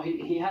convinced, you know,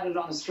 he had it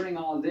on a string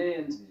all day,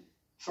 and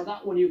for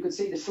that one, you could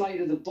see the flight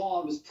of the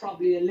ball was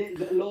probably a little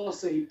bit low,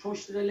 so he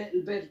pushed it a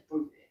little bit,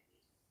 but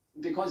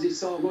because he's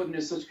so good and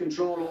has such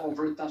control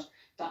over it,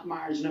 that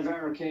margin of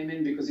error came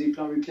in because he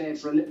probably played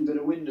for a little bit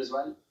of wind as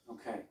well.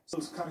 Okay. So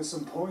it's kind of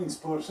some points,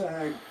 but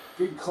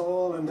good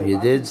call. And You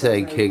did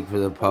say kick for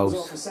the Off a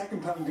post.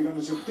 second penalty going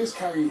to shoot. This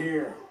carry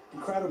here,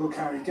 incredible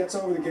carry, gets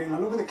over the game. Now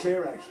look at the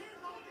clear out.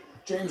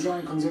 James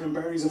Ryan comes in and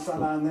buries a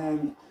fella, and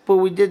then. But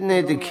we didn't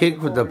need to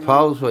kick for the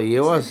post, what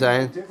you were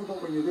saying. It's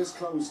difficult when you're this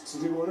close to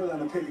do other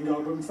than a pick and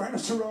go. But in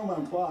fairness to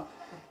Romain Poix,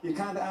 you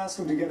can't ask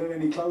him to get it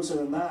any closer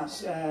than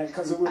that,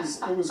 because it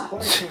was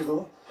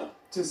questionable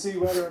to see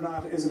whether or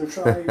not is it a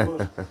try.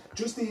 But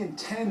just the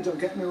intent of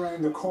getting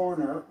around the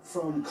corner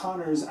from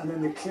Connors and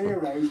then the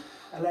clear out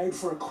allowed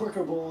for a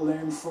quicker ball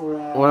then for.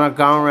 We're not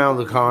going around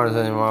the corners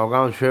anymore. We're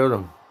going through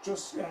them.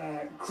 Just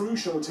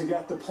crucial to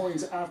get the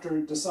points after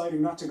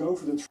deciding not to go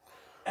for the.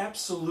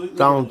 Absolutely.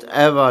 Don't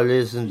ever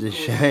listen to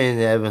Shane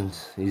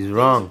Evans. He's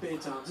wrong.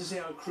 This is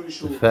how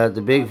crucial The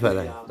big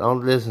fella.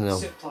 Don't listen to him.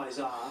 set plays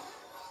are.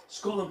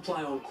 Scotland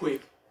play on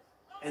quick,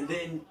 and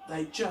then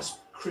they just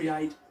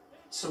create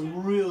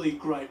some really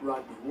great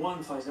rugby.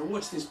 One phase. Now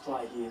watch this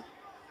play here.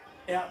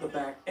 Out the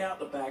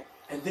back,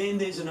 and then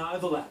there's an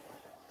overlap.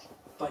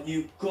 But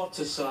you've got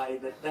to say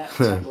that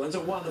tackle, that's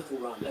a wonderful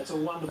run. That's a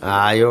wonderful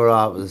run. You're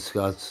right with the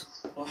Scots.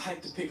 I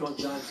hate to pick on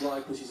James Lowe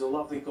because he's a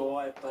lovely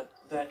guy, but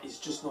that is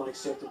just not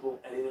acceptable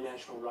at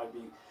international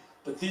rugby.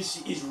 But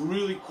this is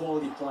really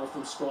quality play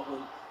from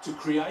Scotland to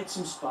create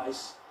some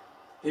space.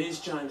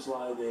 There's James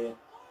Lowe there.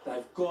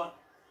 They've got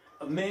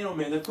a man on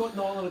man. They've got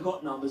Nolan, they've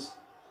got numbers.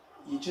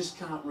 You just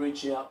can't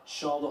reach out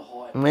shoulder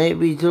height.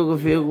 Maybe he took a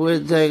few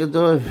quid to take a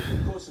dive.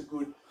 Of course, a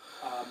good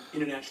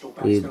international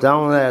We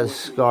don't let us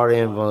score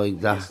in like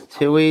that.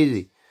 Too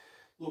easy.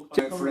 Look,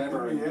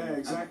 Forever, yeah,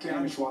 exactly.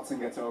 Hamish Watson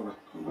gets over.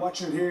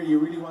 Watching here, you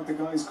really want the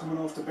guys coming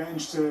off the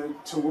bench to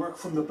work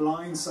from the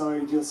blind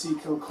side. You'll see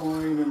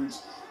Kilcoyne, and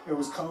it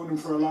was Conan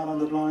for a lot on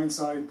the blind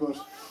side, but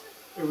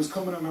it was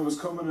coming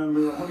and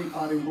we were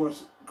honeypotting. But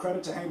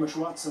credit to Hamish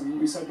Watson.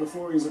 We said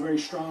before he's a very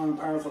strong,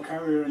 powerful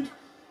carrier, and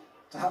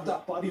to have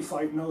that body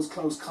fight and those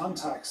close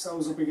contacts,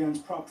 those up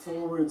against prop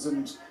forwards,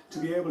 and to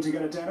be able to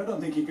get it down, I don't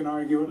think you can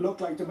argue. It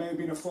looked like there may have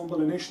been a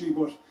fumble initially,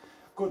 but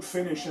good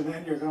finish, and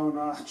then you're going,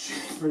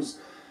 jeepers,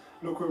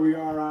 look where we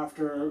are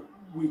after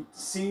we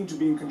seem to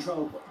be in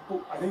control.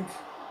 But I think,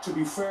 to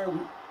be fair,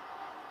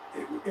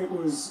 it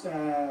was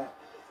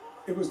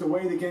the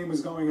way the game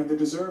was going, and they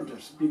deserved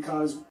it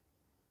because.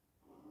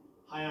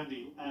 Hi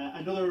Andy,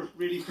 another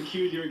really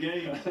peculiar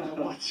game.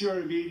 What's your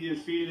immediate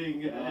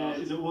feeling?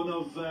 Is it one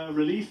of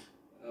relief?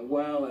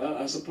 Well,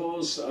 I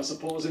suppose.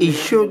 He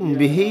shouldn't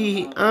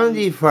be.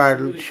 Andy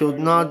Farrell should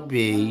not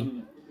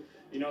be.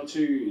 You know,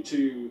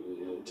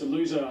 to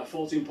lose a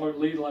 14-point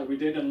lead like we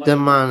did, and the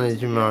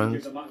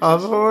management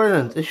of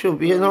Ireland. It should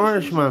be an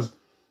Irishman.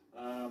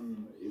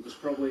 It was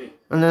probably.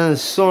 And then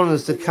his son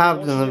is the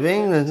captain of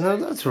England. No,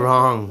 that's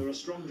wrong. They're a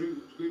strong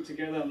group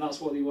together, and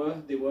that's what they were.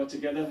 They were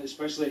together,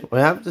 especially. We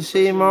have to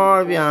see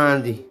more of you,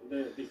 Andy.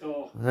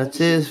 That's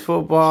his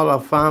football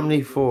or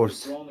family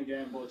first.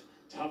 Again, but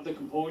to have the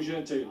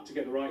composure, to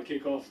get the right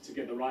kick-off, to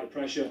get the right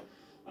pressure,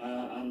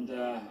 and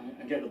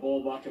get the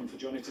ball back, and for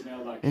Johnny to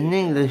nail that. An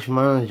English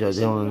manager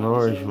doing an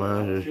Irish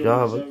manager's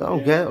job.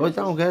 I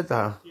don't get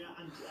that. Yeah,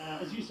 and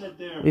as you said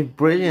there, we've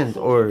brilliant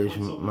Irish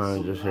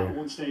managers here. At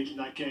one stage in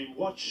that game,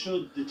 what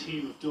should the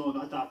team have done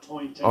at that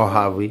point? Or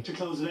have we? To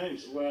close it out?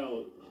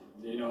 Well,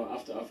 you know,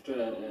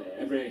 after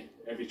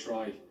every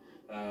try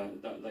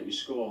that you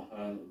score,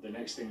 the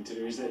next thing to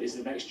do is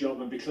the next job,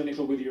 and be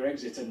clinical with your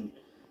exit. And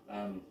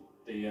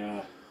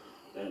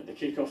the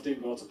kick-off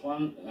didn't go to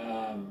plan.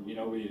 You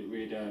know,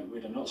 we'd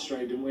a not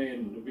straight, didn't we?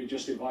 And we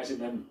just invited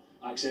them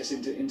access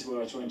into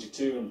our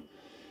 22, and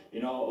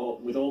you know,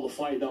 with all the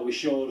fight that we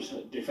showed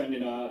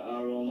defending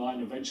our own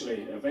line,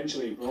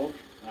 eventually broke.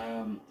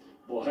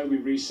 But how we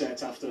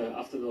reset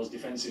after those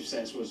defensive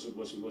sets was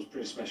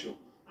pretty special.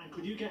 And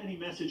could you get any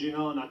messaging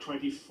on at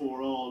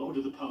 24 all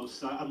under the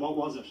post? And what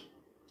was it?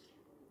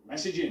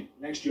 Messaging,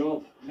 next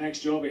job.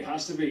 It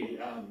has to be.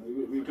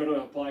 We've got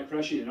to apply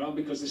pressure, you know,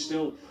 because there's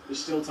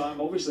still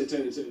time, obviously,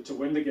 to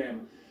win the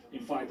game. In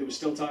fact, there was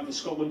still time for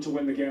Scotland to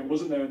win the game,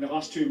 wasn't there, in the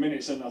last 2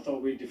 minutes? And I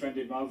thought we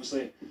defended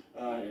marvellously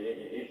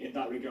in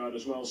that regard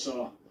as well.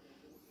 So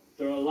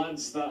there are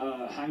lads that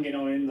are hanging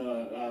on in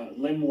the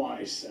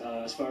limb-wise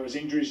as far as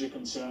injuries are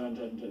concerned,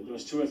 and there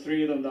was 2 or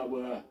 3 of them that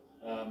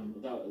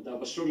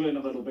were struggling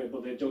a little bit,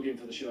 but they dug in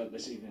for the shirt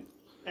this evening.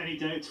 Any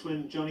doubts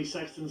when Johnny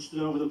Sexton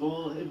stood over the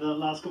ball in the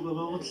last couple of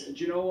moments? Do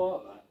you know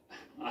what?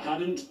 I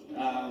hadn't,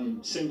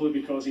 simply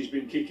because he's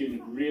been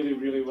kicking really,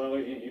 really well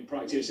in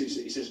practice.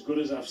 He's as good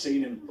as I've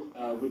seen him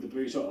with the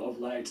boot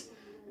of late.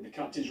 In the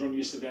captain's run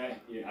yesterday,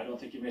 I don't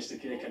think he missed a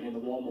kick, and in the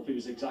warm-up he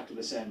was exactly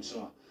the same.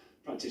 So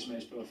practice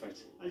makes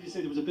perfect. As you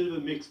said, there was a bit of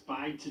a mixed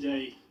bag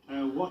today.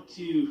 What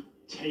do you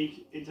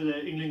take into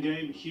the England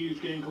game,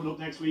 huge game coming up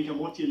next week, and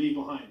what do you leave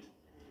behind?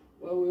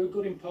 Well, we were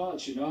good in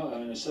parts, you know,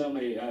 and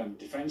certainly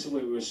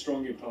defensively we were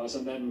strong in parts,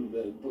 and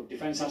then but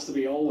defence has to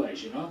be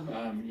always, you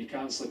know. You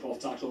can't slip off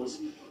tackles,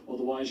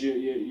 otherwise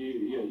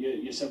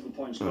you're 7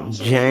 points gone.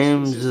 So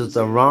James is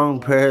the wrong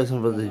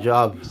person for the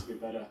job. Needs to be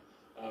better.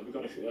 We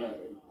got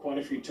quite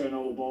a few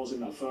turnover balls in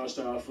that first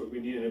half. We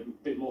needed a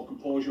bit more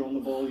composure on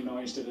the ball, you know,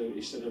 instead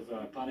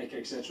of panic,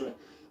 etc.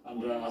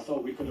 And I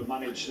thought we could have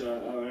managed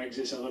our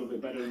exits a little bit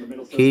better in the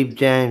middle third. Keep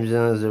James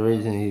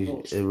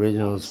in his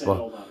original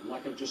spot.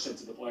 Like I've just said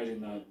to the players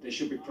in there, they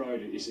should be proud.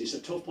 It's a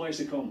tough place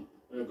to come.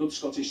 A good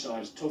Scottish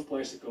side, it's a tough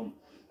place to come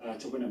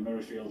to win at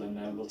Murrayfield,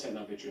 and we'll take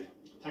that victory.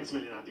 Thanks a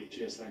million, Andy.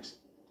 Cheers, thanks.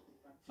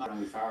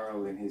 Andy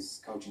Farrell in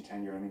his coaching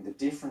tenure, I mean, the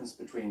difference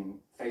between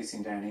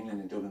facing down England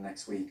in Dublin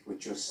next week with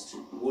just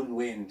 1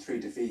 win, 3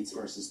 defeats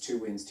versus 2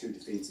 wins, 2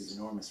 defeats is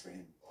enormous for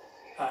him.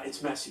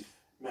 It's massive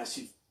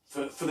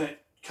for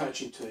that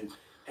coaching team,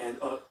 and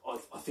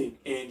I think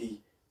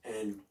Andy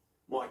and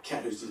Mike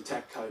Catt, who's the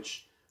attack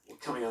coach, were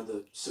coming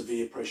under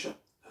severe pressure.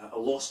 A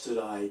loss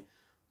today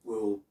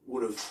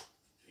would have,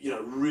 you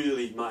know,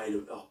 really made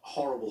a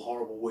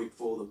horrible week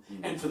for them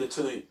and for the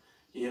team.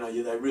 You know,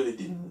 they really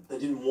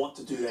didn't want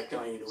to do that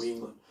going into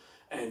England,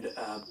 and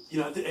you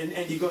know,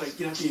 and you got to,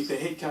 you know, if the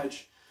head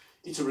coach,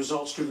 it's a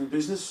results-driven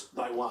business.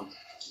 They won,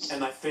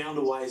 and they found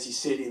a way, as he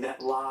said, in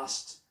that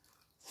last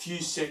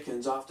few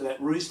seconds after that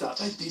restart,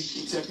 they did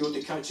exactly what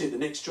the coach said. The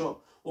next job.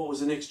 What was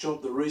the next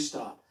job? The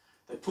restart.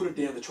 They put it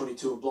down the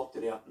 22 and blocked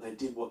it out, and they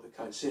did what the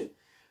coach said.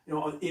 You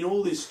know, in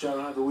all this, Joe,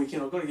 over the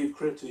weekend, I've got to give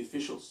credit to the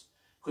officials,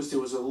 because there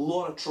was a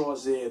lot of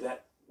tries there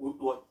that,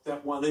 like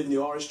that one, even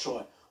the Irish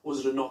try,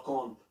 was it a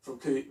knock-on from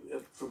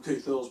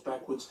Keith Earls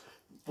backwards?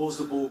 Was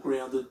the ball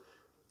grounded?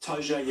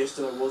 Toje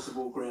yesterday, was the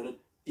ball grounded?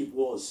 It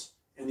was.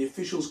 And the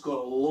officials got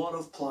a lot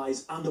of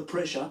plays under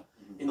pressure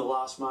in the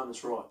last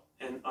moments right.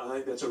 And I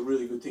think that's a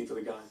really good thing for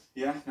the game.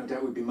 Yeah, no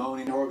doubt. We'd be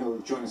moaning. Horgan will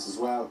join us as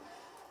well.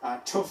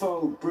 Tough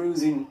old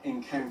bruising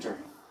encounter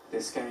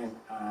this game,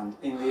 and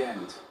in the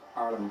end,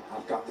 Ireland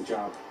have got the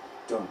job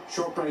done.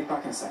 Short break,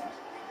 back in a second.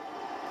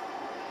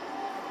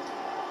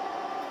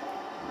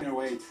 Our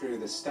way through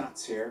the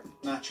stats here,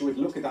 Matt, you would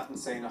look at that and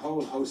say in a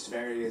whole host of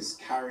areas,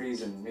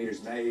 carries and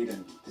metres made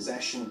and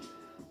possession,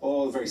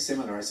 all very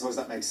similar. I suppose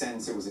that makes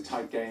sense. It was a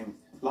tight game.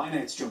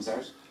 Lineouts jumps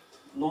out.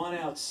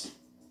 Lineouts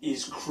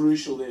is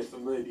crucial there for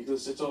me,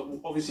 because it's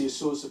obviously a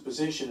source of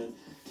possession, and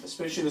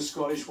especially the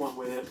Scottish one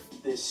where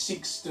there's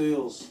 6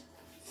 steals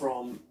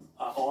from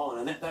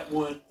Ireland,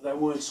 and they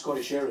weren't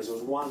Scottish errors. There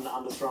was 1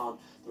 underthrown.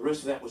 The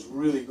rest of that was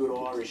really good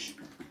Irish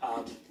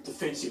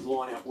defensive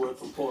line-out work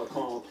from Paul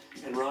O'Connell.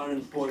 And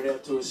Ronan pointed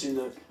out to us in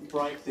the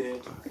break there,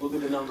 look at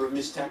the number of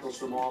missed tackles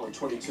from Ireland,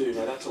 22.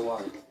 Now that's a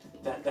worry.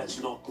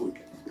 That's not good.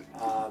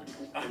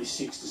 Only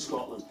 6 to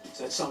Scotland.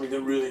 So that's something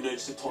that really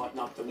needs to tighten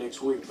up for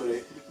next week.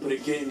 But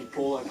again,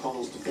 Paul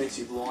O'Connell's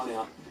defensive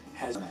line-out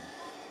has...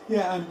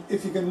 Yeah, and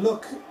if you can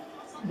look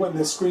when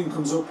the screen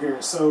comes up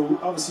here, so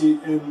obviously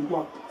in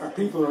what are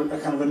people are a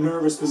kind of a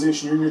nervous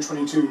position, you're in your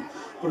 22,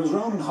 but as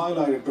Ronan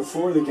highlighted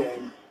before the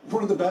game,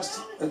 one of the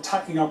best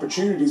attacking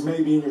opportunities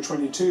may be in your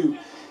 22.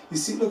 You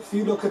see, look, if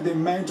you look at the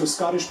amount of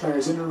Scottish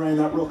players in and around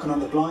that ruck and on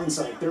the blind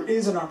side, there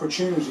is an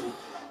opportunity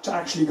to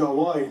actually go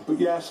wide, but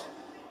yet,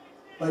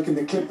 like in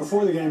the clip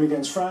before the game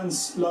against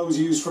France, Lowe's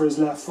used for his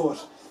left foot.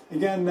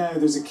 Again now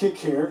there's a kick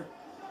here,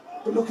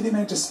 but look at the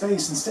amount of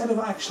space. Instead of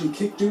actually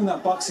doing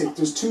that box kick,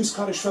 there's 2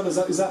 Scottish fellas.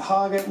 Is that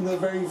Hogg out in the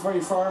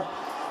very far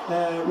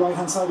right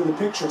hand side of the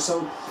picture?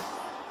 So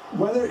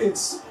whether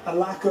it's a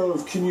lack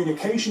of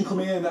communication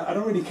coming in, I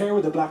don't really care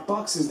where the black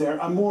box is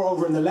there. I'm more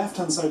over in the left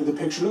hand side of the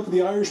picture. Look at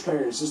the Irish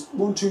players. There's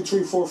 1, 2,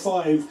 3, 4,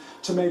 5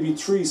 to maybe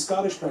 3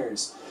 Scottish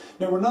players.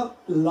 Now we're not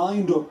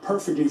lined up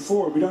perfectly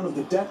for it. We don't have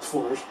the depth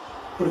for it,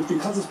 but it's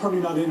because it's probably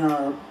not in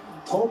our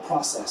thought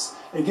process.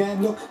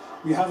 Again, look,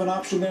 we have an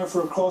option there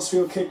for a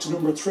crossfield kick to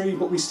number 3,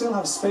 but we still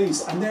have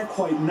space, and they're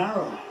quite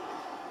narrow.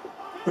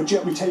 But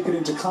yet we take it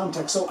into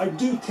context. So I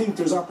do think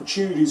there's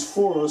opportunities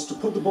for us to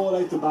put the ball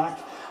out the back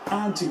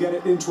and to get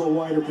it into a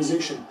wider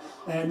position.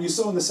 And you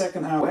saw in the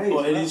second half...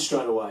 Well, it is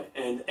straight away.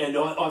 And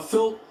I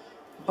felt,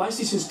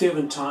 basically since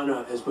Devon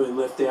Toner has been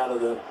left out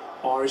of the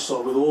Irish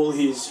side with all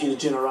his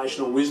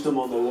intergenerational wisdom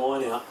on the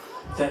line-out,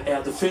 that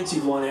our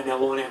defensive line-out and our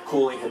line-out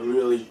calling had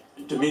really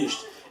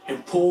diminished.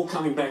 And Paul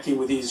coming back in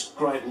with his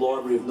great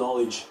library of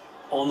knowledge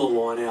on the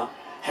line-out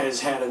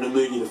has had an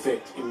immediate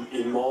effect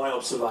in my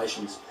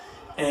observations.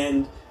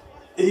 And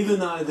even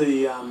though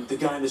the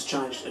game has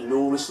changed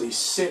enormously,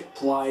 set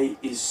play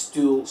is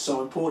still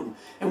so important.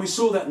 And we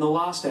saw that in the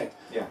last act.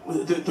 Yeah.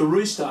 The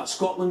restart,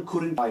 Scotland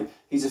couldn't...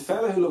 He's a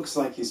fella who looks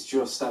like he's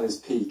just at his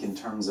peak in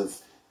terms of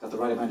got the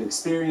right amount of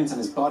experience, and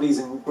his body's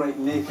in great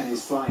nick, and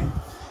he's flying.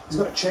 He's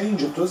got a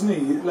change-up, doesn't he?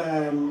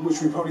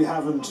 Which we probably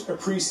haven't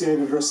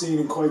appreciated or seen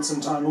in quite some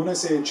time. When I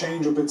say a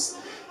change-up, it's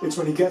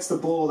when he gets the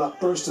ball, that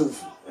burst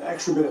of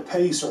extra bit of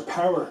pace or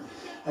power.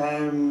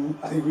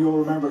 I think we all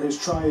remember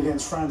his try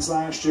against France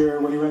last year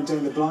when he went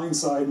down the blind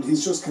side, and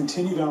he's just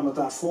continued on with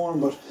that form.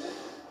 But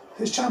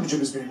his championship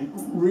has been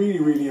really,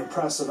 really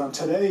impressive, and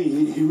today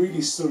he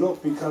really stood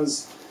up,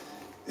 because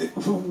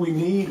we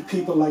need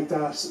people like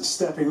that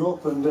stepping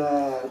up, and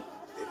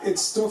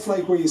it's stuff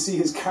like where you see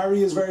his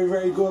carry is very,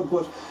 very good,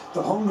 but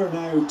the hunger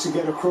now to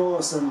get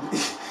across, and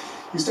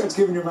he starts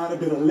giving your man a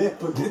bit of lip,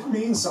 but it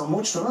means so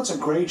much to him. That's a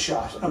great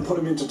shot, and put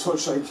him into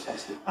touch, like,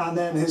 and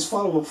then his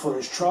follow-up for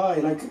his try,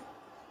 like,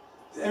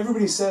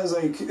 everybody says,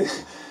 like,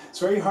 it's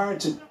very hard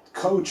to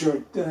coach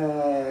or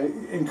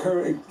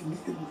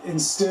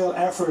instill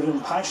effort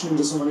and passion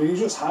into someone, and he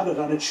just had it,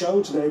 and it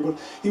showed today. But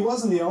he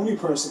wasn't the only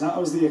person. That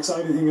was the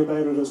exciting thing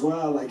about it as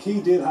well. Like, he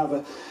did have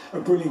a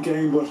brilliant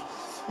game, but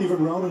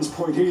even Ronan's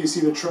point here, you see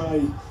the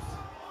try,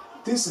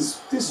 this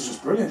is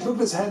just brilliant. Look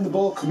at his head in the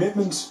ball,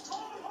 commitment,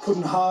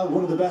 putting Hogg,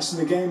 one of the best in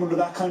the game, under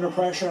that kind of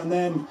pressure, and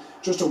then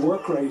just a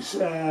work rate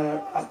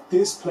at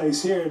this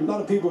place here. A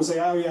lot of people say,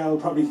 oh yeah, I'll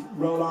probably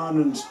roll on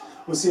and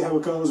we'll see how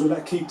it goes, we'll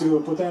let Keith do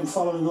it, but then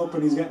following up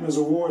and he's getting his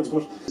rewards.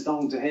 But it's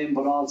down to him,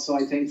 but also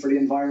I think for the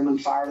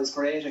environment Farrell is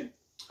creating.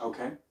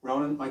 Okay,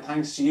 Ronan, my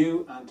thanks to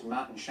you and to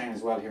Matt and Shane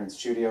as well here in the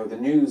studio. The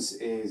news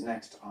is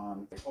next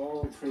on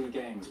all 3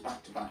 games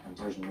back-to-back on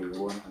Virgin Media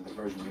 1 and the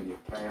Virgin Media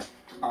Player.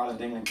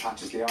 Ireland-England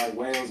catches the eye,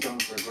 Wales going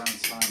for a Grand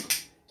Slam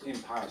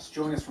in Paris.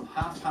 Join us from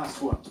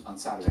 1:30 on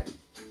Saturday.